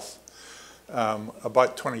in health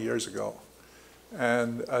about 20 years ago.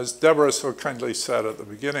 And as Deborah so kindly said at the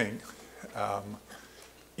beginning, I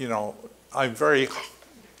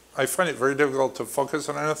find it very difficult to focus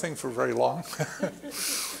on anything for very long.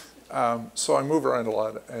 So I move around a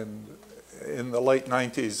lot. And in the late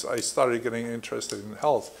 90s, I started getting interested in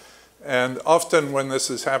health. And often when this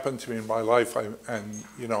has happened to me in my life, I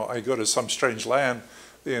go to some strange land,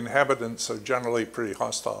 the inhabitants are generally pretty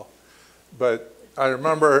hostile. But I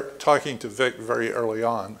remember talking to Vic very early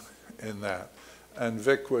on in that. And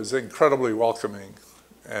Vic was incredibly welcoming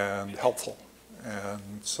and helpful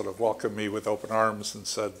and sort of welcomed me with open arms and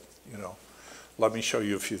said, let me show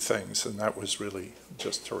you a few things. And that was really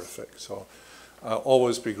just terrific. So I'll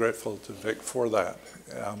always be grateful to Vic for that.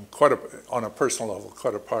 On a personal level,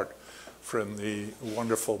 quite apart from the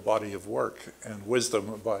wonderful body of work and wisdom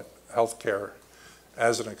about healthcare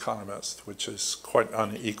as an economist, which is quite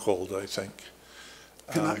unequaled, I think.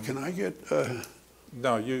 Can I get...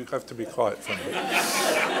 No, you have to be quiet for me.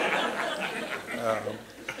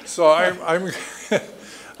 So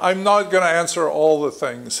I'm not going to answer all the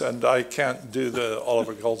things, and I can't do the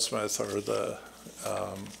Oliver Goldsmith or the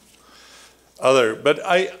other. But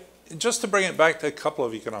just to bring it back to a couple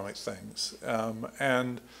of economic things.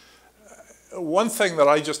 And one thing that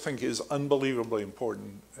I just think is unbelievably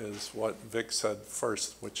important is what Vic said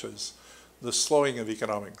first, which is the slowing of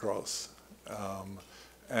economic growth.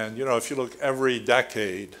 And if you look every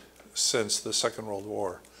decade since the Second World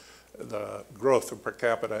War, the growth of per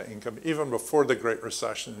capita income, even before the Great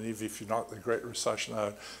Recession, and even if you knock the Great Recession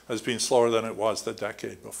out, has been slower than it was the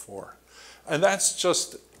decade before. And that's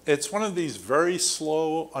just, it's one of these very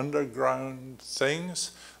slow underground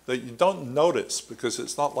things that you don't notice because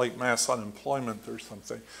it's not like mass unemployment or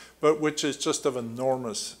something, but which is just of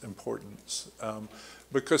enormous importance.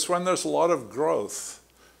 Because when there's a lot of growth,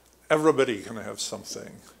 everybody can have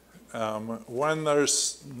something. When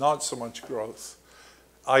there's not so much growth,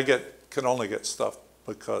 I can only get stuff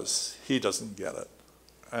because he doesn't get it.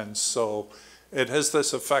 And so it has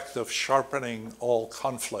this effect of sharpening all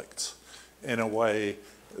conflicts in a way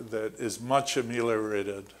that is much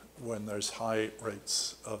ameliorated when there's high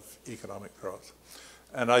rates of economic growth.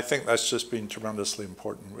 And I think that's just been tremendously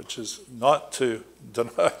important, which is not to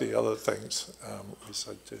deny the other things we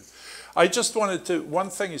said too. I just wanted to, one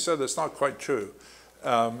thing you said that's not quite true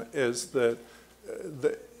is that,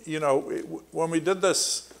 you know, when we did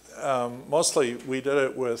this, mostly we did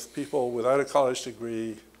it with people without a college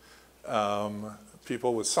degree,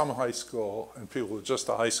 people with some high school, and people with just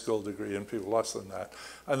a high school degree, and people less than that.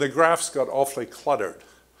 And the graphs got awfully cluttered.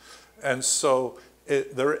 And so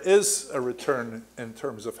there is a return in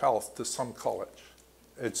terms of health to some college.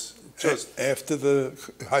 It's just after the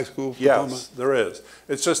high school diploma? Yes, there is.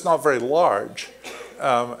 It's just not very large.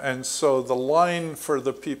 And so the line for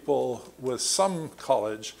the people with some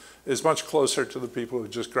college is much closer to the people who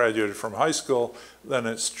just graduated from high school than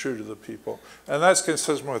it's true to the people. And that's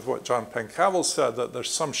consistent with what John Pencavel said, that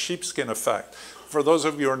there's some sheepskin effect. For those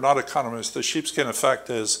of you who are not economists, the sheepskin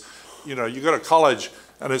effect is, you know, you go to college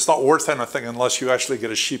and it's not worth anything unless you actually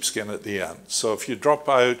get a sheepskin at the end. So if you drop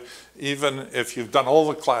out, even if you've done all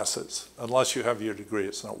the classes, unless you have your degree,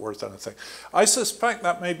 it's not worth anything. I suspect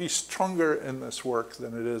that may be stronger in this work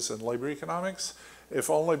than it is in labor economics,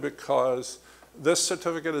 if only because this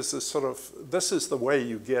certificate is this sort of, this is the way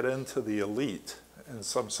you get into the elite in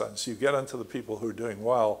some sense. You get into the people who are doing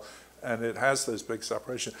well, and it has this big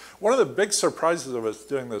separation. One of the big surprises of us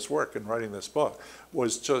doing this work and writing this book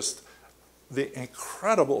was just the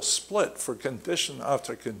incredible split for condition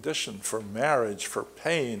after condition, for marriage, for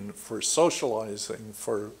pain, for socializing,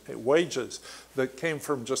 for wages, that came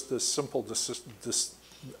from just this simple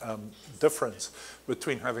difference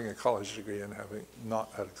between having a college degree and having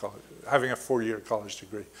not had a college, having a 4-year college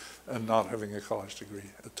degree and not having a college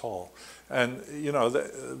degree at all. And you know,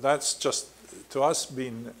 that's just, to us,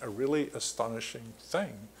 been a really astonishing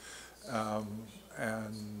thing.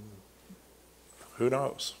 And who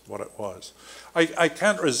knows what it was. I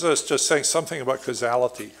can't resist just saying something about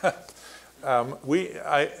causality.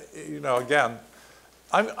 You know, again,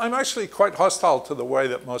 I'm actually quite hostile to the way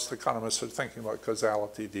that most economists are thinking about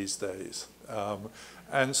causality these days.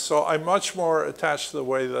 And so I'm much more attached to the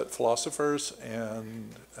way that philosophers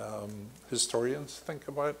and historians think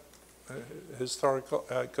about historical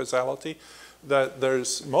causality. That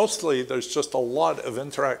there's just a lot of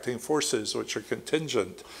interacting forces which are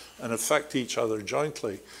contingent and affect each other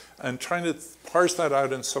jointly, and trying to parse that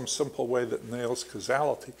out in some simple way that nails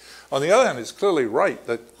causality. On the other hand, it's clearly right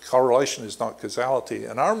that correlation is not causality,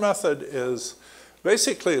 and our method is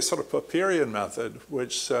basically a sort of Popperian method,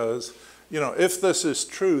 which says, you know, if this is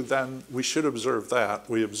true, then we should observe that.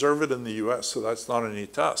 We observe it in the US, so that's not any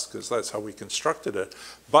test, because that's how we constructed it.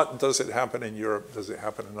 But does it happen in Europe? Does it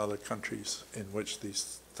happen in other countries in which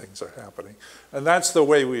these things are happening? And that's the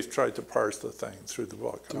way we've tried to parse the thing through the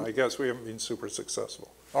book. And I guess we haven't been super successful.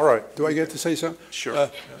 All right. Do I get to say something? Sure.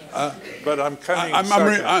 But I'm cutting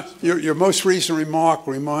your most recent remark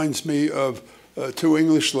reminds me of 2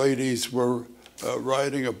 English ladies were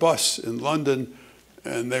riding a bus in London,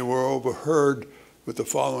 and they were overheard with the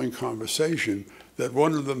following conversation, that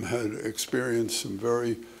one of them had experienced some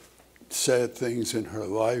very sad things in her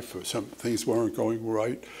life, or some things weren't going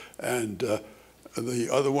right, and the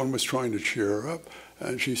other one was trying to cheer her up,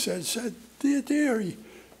 and she said, dear,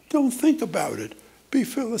 don't think about it, be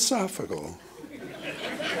philosophical.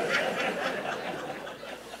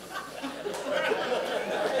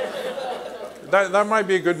 That might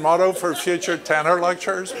be a good motto for future Tanner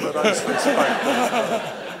lectures, but I suspect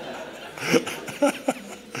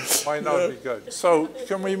might not be good. So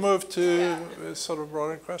can we move to a sort of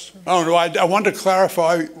broader question? Oh, no, I want to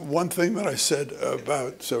clarify one thing that I said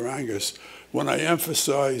about Sir Angus. When I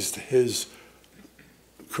emphasized his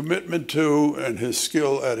commitment to and his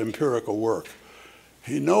skill at empirical work,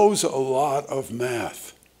 he knows a lot of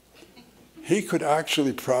math. He could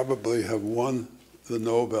actually probably have won the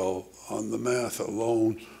Nobel on the math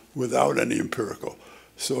alone without any empirical.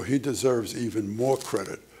 So he deserves even more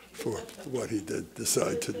credit for what he did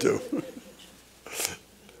decide to do.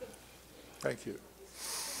 Thank you.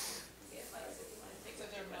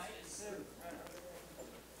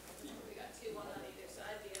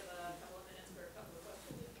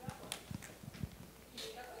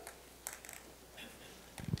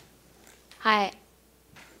 Hi.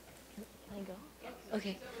 Can I go?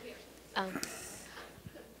 Okay.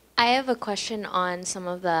 I have a question on some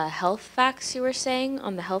of the health facts you were saying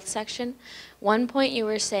on the health section. One point you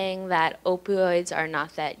were saying that opioids are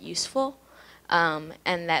not that useful and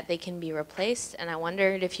that they can be replaced. And I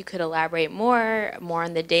wondered if you could elaborate more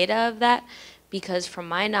on the data of that, because from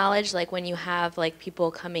my knowledge, like when you have like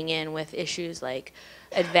people coming in with issues like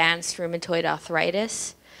advanced rheumatoid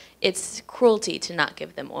arthritis, it's cruelty to not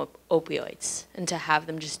give them opioids and to have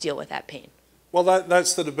them just deal with that pain. Well,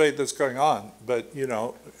 that's the debate that's going on. But, you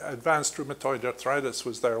know, advanced rheumatoid arthritis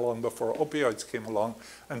was there long before opioids came along,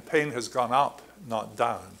 and pain has gone up, not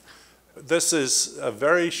down. This is a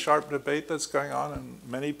very sharp debate that's going on, and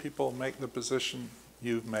many people make the position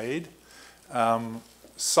you've made.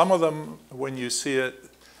 Some of them, when you see it,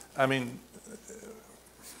 I mean,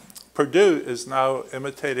 Purdue is now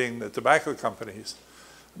imitating the tobacco companies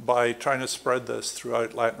by trying to spread this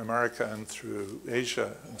throughout Latin America and through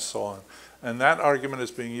Asia and so on. And that argument is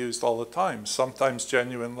being used all the time, sometimes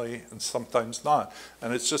genuinely and sometimes not.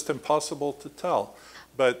 And it's just impossible to tell.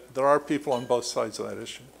 But there are people on both sides of that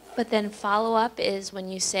issue. But then follow-up is when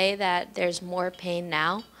you say that there's more pain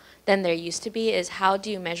now than there used to be, is how do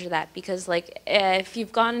you measure that? Because like if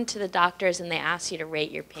you've gone into the doctors and they ask you to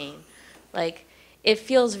rate your pain, like it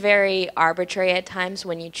feels very arbitrary at times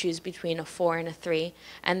when you choose between a 4 and a 3.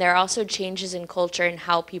 And there are also changes in culture in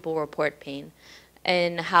how people report pain.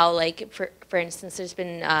 And how, like, for instance, there's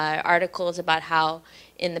been articles about how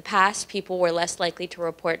in the past people were less likely to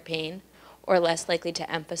report pain or less likely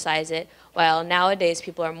to emphasize it, while nowadays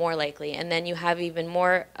people are more likely. And then you have even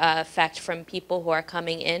more effect from people who are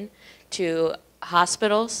coming in to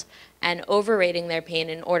hospitals and overrating their pain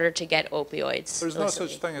in order to get opioids. There's no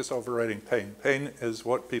such thing as overrating pain. Pain is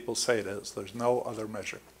what people say it is. There's no other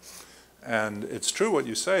measure. And it's true what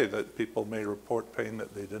you say, that people may report pain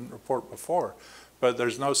that they didn't report before, but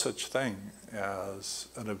there's no such thing as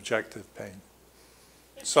an objective pain.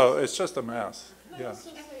 So it's just a mess. Yeah.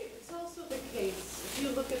 It's also the case, if you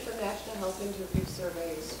look at the National Health Interview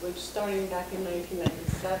Surveys, which starting back in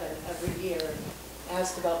 1997, every year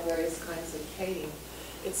asked about various kinds of pain,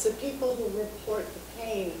 it's the people who report the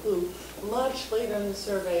pain who much later in the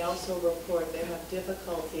survey also report they have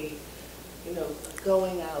difficulty, you know,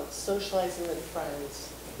 going out, socializing with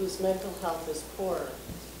friends, whose mental health is poorer.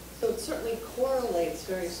 So it certainly correlates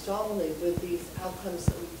very strongly with these outcomes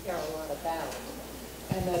that we care a lot about.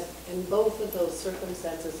 And that in both of those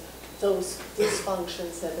circumstances, those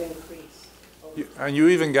dysfunctions have increased. And you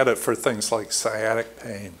even get it for things like sciatic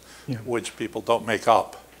pain, Yeah. which people don't make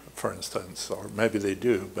up, for instance, or maybe they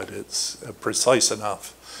do, but it's precise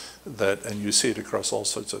enough that, and you see it across all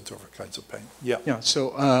sorts of different kinds of pain. Yeah. Yeah,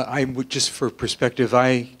 so I would, just for perspective,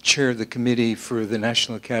 I chair the committee for the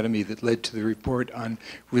National Academy that led to the report on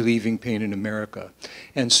relieving pain in America.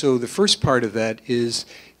 And so the first part of that is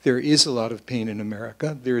there is a lot of pain in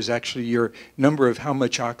America. There is actually your number of how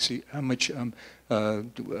much Oxycontin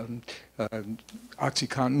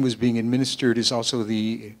was being administered is also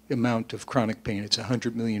the amount of chronic pain. It's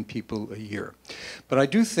 100 million people a year. But I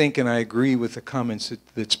do think, and I agree with the comments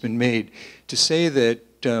that's been made, to say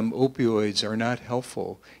that opioids are not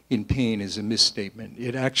helpful in pain is a misstatement.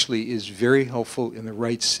 It actually is very helpful in the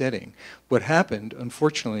right setting. What happened,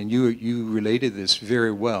 unfortunately, and you related this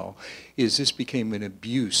very well, is this became an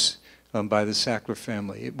abuse by the Sackler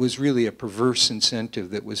family. It was really a perverse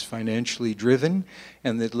incentive that was financially driven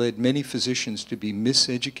and that led many physicians to be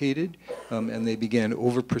miseducated, and they began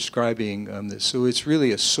overprescribing this. So it's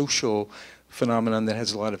really a social phenomenon that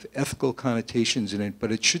has a lot of ethical connotations in it,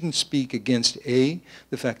 but it shouldn't speak against A,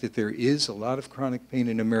 the fact that there is a lot of chronic pain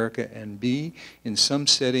in America, and B, in some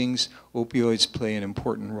settings, opioids play an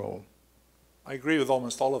important role. I agree with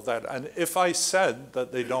almost all of that. And if I said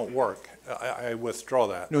that they don't work, I withdraw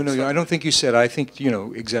that. No, I don't think you said. I think,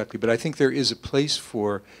 exactly. But I think there is a place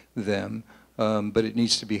for them, but it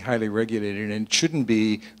needs to be highly regulated. And it shouldn't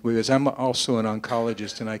be, because I'm also an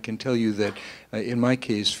oncologist, and I can tell you that in my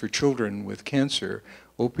case, for children with cancer,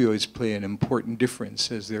 opioids play an important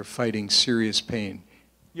difference as they're fighting serious pain.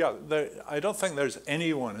 Yeah, I don't think there's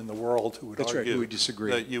anyone in the world who would argue we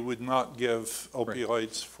disagree. that you would not give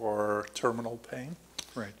opioids for terminal pain.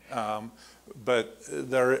 Right. But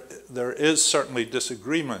there is certainly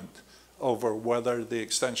disagreement over whether the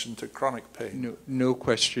extension to chronic pain. No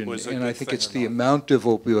question. Was a And good I think thing it's or the not. amount of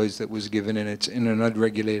opioids that was given, and it's in an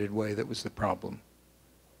unregulated way that was the problem.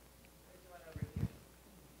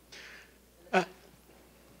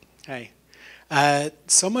 Hi.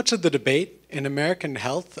 So much of the debate in American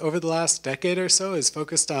health over the last decade or so is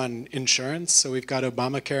focused on insurance. So we've got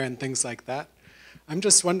Obamacare and things like that. I'm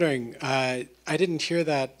just wondering, I didn't hear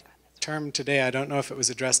that term today. I don't know if it was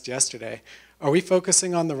addressed yesterday. Are we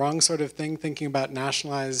focusing on the wrong sort of thing, thinking about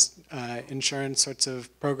nationalized insurance sorts of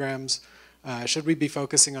programs? Should we be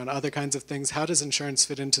focusing on other kinds of things? How does insurance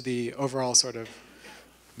fit into the overall sort of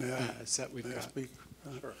set we've got?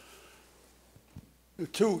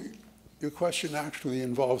 Sure. Your question actually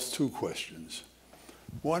involves two questions.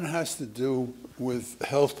 One has to do with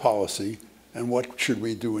health policy and what should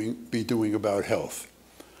we be doing about health.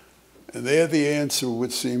 And there the answer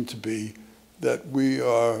would seem to be that we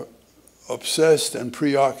are obsessed and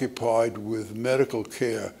preoccupied with medical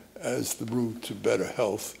care as the route to better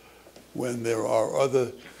health when there are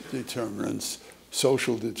other determinants,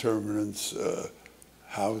 social determinants,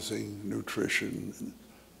 housing, nutrition,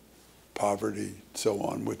 poverty, so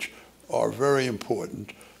on, which are very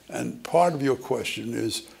important. And part of your question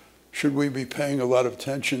is, should we be paying a lot of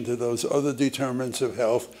attention to those other determinants of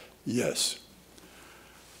health? Yes.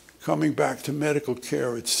 Coming back to medical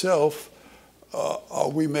care itself, are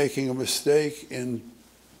we making a mistake in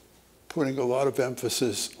putting a lot of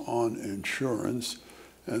emphasis on insurance?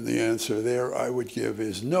 And the answer there I would give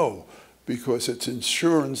is no, because it's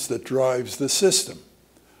insurance that drives the system.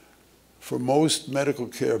 For most medical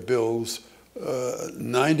care bills,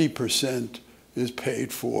 90% is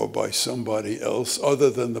paid for by somebody else other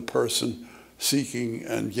than the person seeking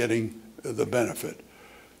and getting the benefit.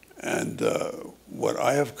 And what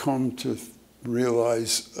I have come to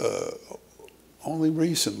realize only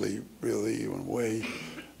recently, really, in a way,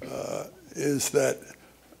 is that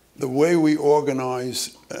the way we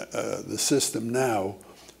organize the system now,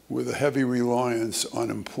 with a heavy reliance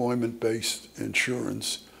on employment-based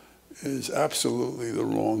insurance, is absolutely the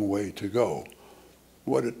wrong way to go.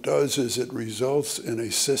 What it does is it results in a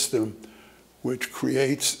system which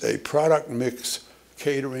creates a product mix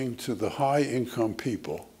catering to the high-income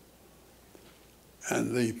people.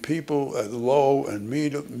 And the people at low and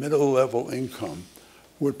middle-level income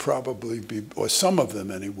would probably be, or some of them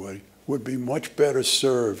anyway, would be much better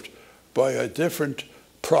served by a different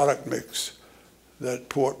product mix that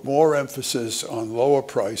put more emphasis on lower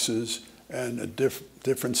prices and a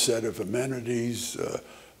different set of amenities,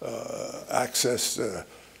 access,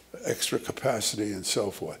 extra capacity, and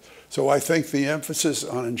so forth. So I think the emphasis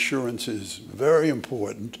on insurance is very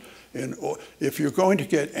important. If you're going to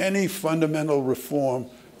get any fundamental reform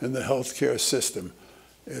in the healthcare system,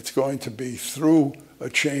 it's going to be through a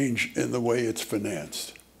change in the way it's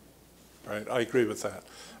financed. Right, I agree with that.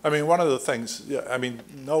 I mean, one of the things, I mean,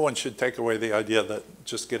 no one should take away the idea that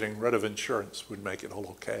just getting rid of insurance would make it all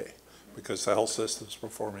okay, because the health system is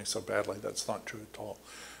performing so badly. That's not true at all.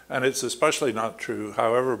 And it's especially not true,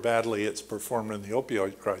 however badly it's performed in the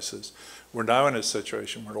opioid crisis. We're now in a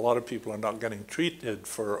situation where a lot of people are not getting treated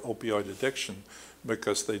for opioid addiction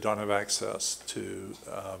because they don't have access to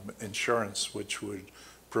insurance, which would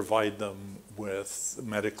provide them with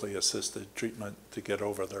medically assisted treatment to get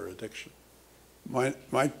over their addiction. My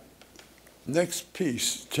next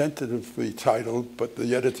piece, tentatively titled, but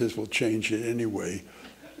the editors will change it anyway,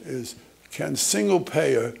 is Can Single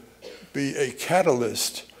Payer Be a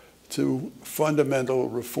Catalyst to Fundamental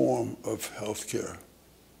Reform of Healthcare?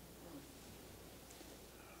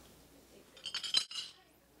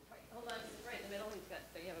 Hold on, right in the middle.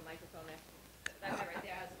 You have a microphone there. That guy right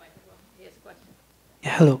there has a microphone. He has a question.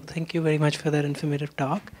 Yeah, hello. Thank you very much for that informative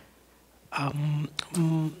talk.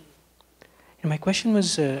 My question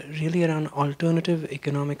was really around alternative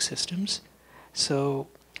economic systems. So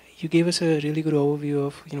you gave us a really good overview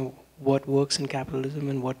of what works in capitalism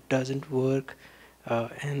and what doesn't work,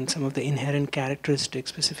 and some of the inherent characteristics,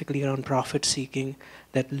 specifically around profit seeking,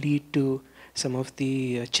 that lead to some of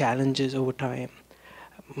the challenges over time.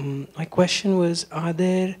 My question was, are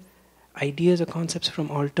there ideas or concepts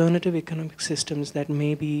from alternative economic systems that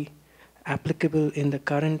may be applicable in the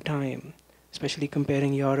current time, especially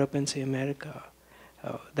comparing Europe and, say, America,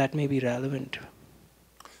 that may be relevant?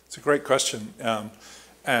 It's a great question.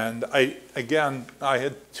 And I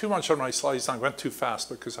had too much on my slides and I went too fast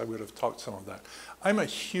because I would have talked some of that. I'm a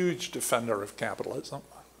huge defender of capitalism.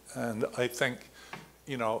 And I think,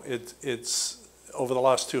 it's over the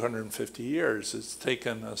last 250 years, it's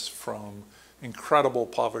taken us from incredible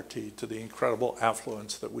poverty to the incredible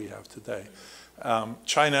affluence that we have today.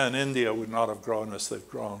 China and India would not have grown as they've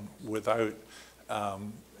grown without,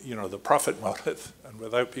 the profit motive and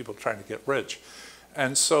without people trying to get rich.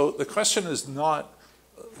 And so the question is not,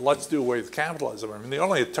 let's do away with capitalism. I mean, the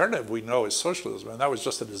only alternative we know is socialism, and that was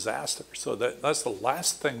just a disaster. So that's the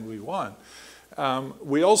last thing we want.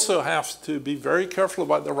 We also have to be very careful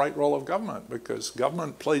about the right role of government, because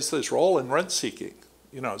government plays this role in rent seeking.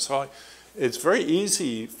 So it's very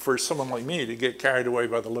easy for someone like me to get carried away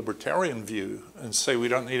by the libertarian view and say we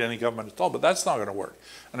don't need any government at all, but that's not going to work.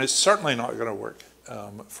 And it's certainly not going to work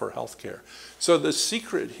for healthcare. So the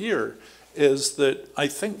secret here is that I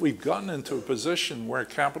think we've gotten into a position where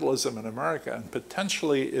capitalism in America and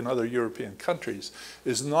potentially in other European countries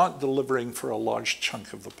is not delivering for a large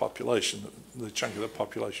chunk of the population, the chunk of the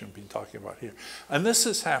population we've been talking about here. And this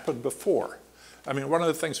has happened before. I mean, one of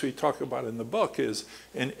the things we talk about in the book is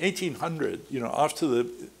in 1800, after the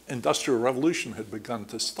Industrial Revolution had begun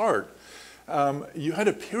to start, you had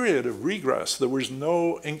a period of regress. There was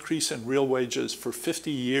no increase in real wages for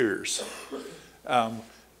 50 years,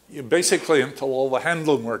 basically until all the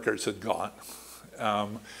handloom workers had gone.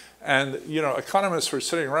 And economists were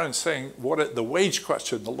sitting around saying, the wage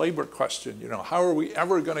question, the labor question, how are we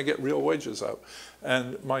ever going to get real wages out?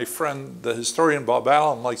 And my friend, the historian Bob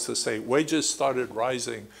Allen, likes to say, wages started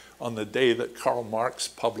rising on the day that Karl Marx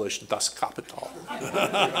published Das Kapital.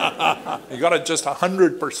 You got it just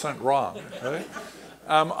 100% wrong, right?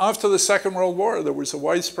 After the Second World War, there was a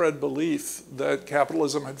widespread belief that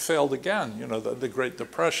capitalism had failed again, the Great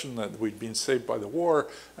Depression, that we'd been saved by the war,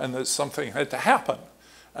 and that something had to happen.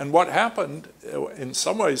 And what happened, in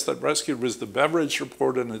some ways, that rescued was the Beveridge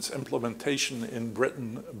Report and its implementation in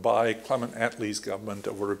Britain by Clement Attlee's government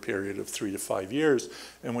over a period of 3 to 5 years,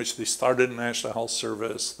 in which they started a National Health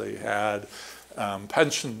Service, they had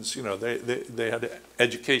pensions, they had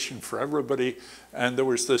education for everybody, and there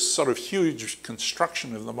was this sort of huge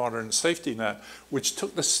construction of the modern safety net, which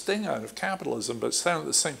took the sting out of capitalism, but then at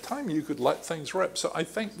the same time, you could let things rip. So I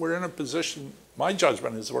think we're in a position, my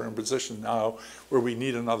judgment is we're in a position now where we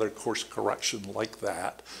need another course correction like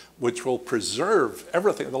that, which will preserve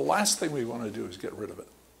everything. The last thing we want to do is get rid of it.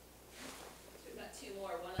 We've got 2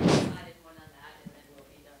 more, one on this side and one on that, and then we'll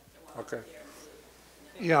be done. Okay.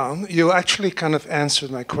 Yeah, you actually kind of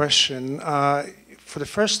answered my question. For the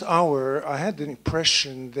first hour, I had the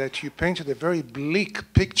impression that you painted a very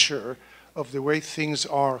bleak picture of the way things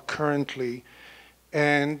are currently.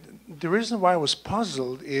 And the reason why I was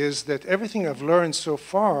puzzled is that everything I've learned so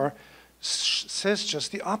far says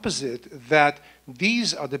just the opposite, that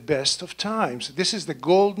these are the best of times. This is the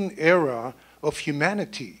golden era of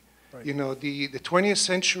humanity. Right. The 20th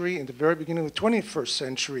century and the very beginning of the 21st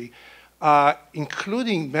century,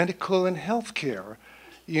 including medical and healthcare.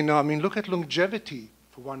 Look at longevity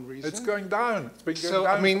for one reason. It's going down. It's been going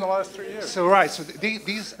down for the last 3 years. So right. So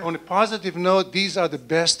these, on a positive note, these are the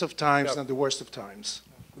best of times and the worst of times.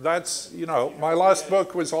 That's, my last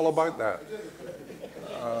book was all about that.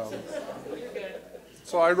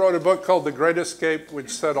 So I wrote a book called The Great Escape, which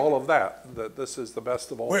said all of that this is the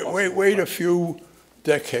best of all. Wait a few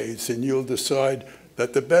decades, and you'll decide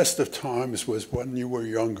that the best of times was when you were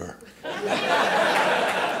younger.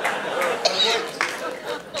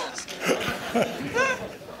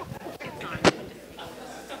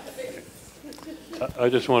 I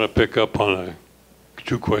just want to pick up on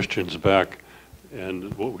 2 questions back.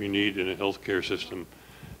 And what we need in a healthcare system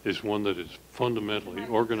is one that is fundamentally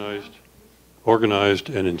organized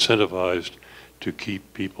and incentivized to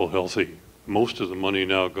keep people healthy. Most of the money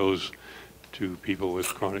now goes to people with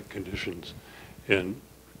chronic conditions. And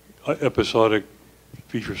episodic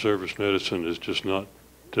fee-for-service medicine is just not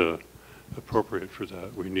appropriate for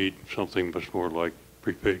that. We need something much more like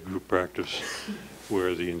prepaid group practice,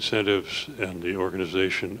 where the incentives and the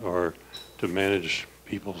organization are to manage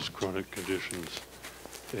people's chronic conditions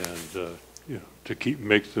and to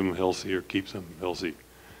make them healthy or keep them healthy.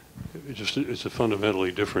 It's a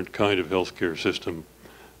fundamentally different kind of healthcare system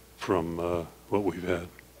from what we've had.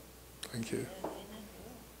 Thank you.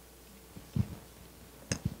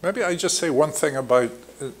 Maybe I just say one thing about,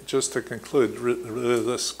 just to conclude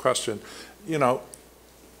this question.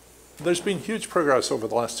 There's been huge progress over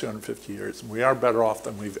the last 250 years, and we are better off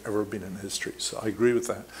than we've ever been in history, so I agree with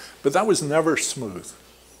that. But that was never smooth.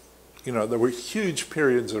 There were huge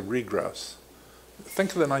periods of regress.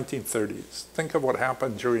 Think of the 1930s. Think of what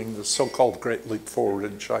happened during the so-called Great Leap Forward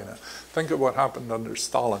in China. Think of what happened under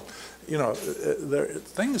Stalin.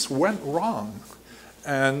 Things went wrong.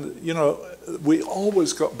 And, we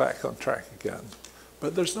always got back on track again.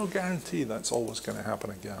 But there's no guarantee that's always going to happen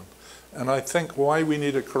again. And I think why we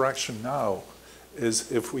need a correction now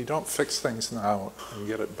is if we don't fix things now and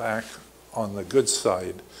get it back on the good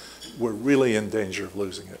side, we're really in danger of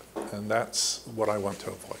losing it. And that's what I want to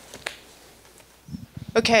avoid.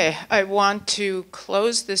 Okay, I want to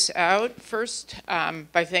close this out first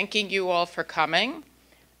by thanking you all for coming,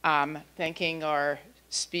 thanking our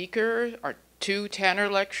speaker, our 2 Tanner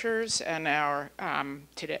lectures, and our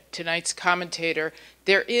tonight's commentator.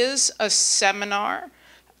 There is a seminar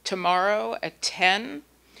tomorrow at 10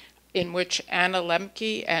 in which Anna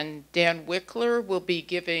Lemke and Dan Wickler will be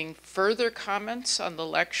giving further comments on the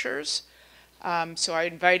lectures. So I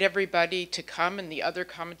invite everybody to come, and the other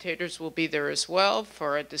commentators will be there as well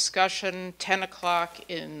for a discussion, 10 o'clock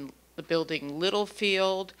in the building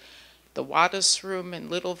Littlefield, the Wattis Room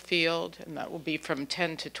in Littlefield, and that will be from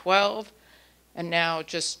 10 to 12. And now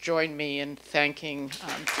just join me in thanking the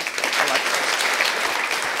lecturers.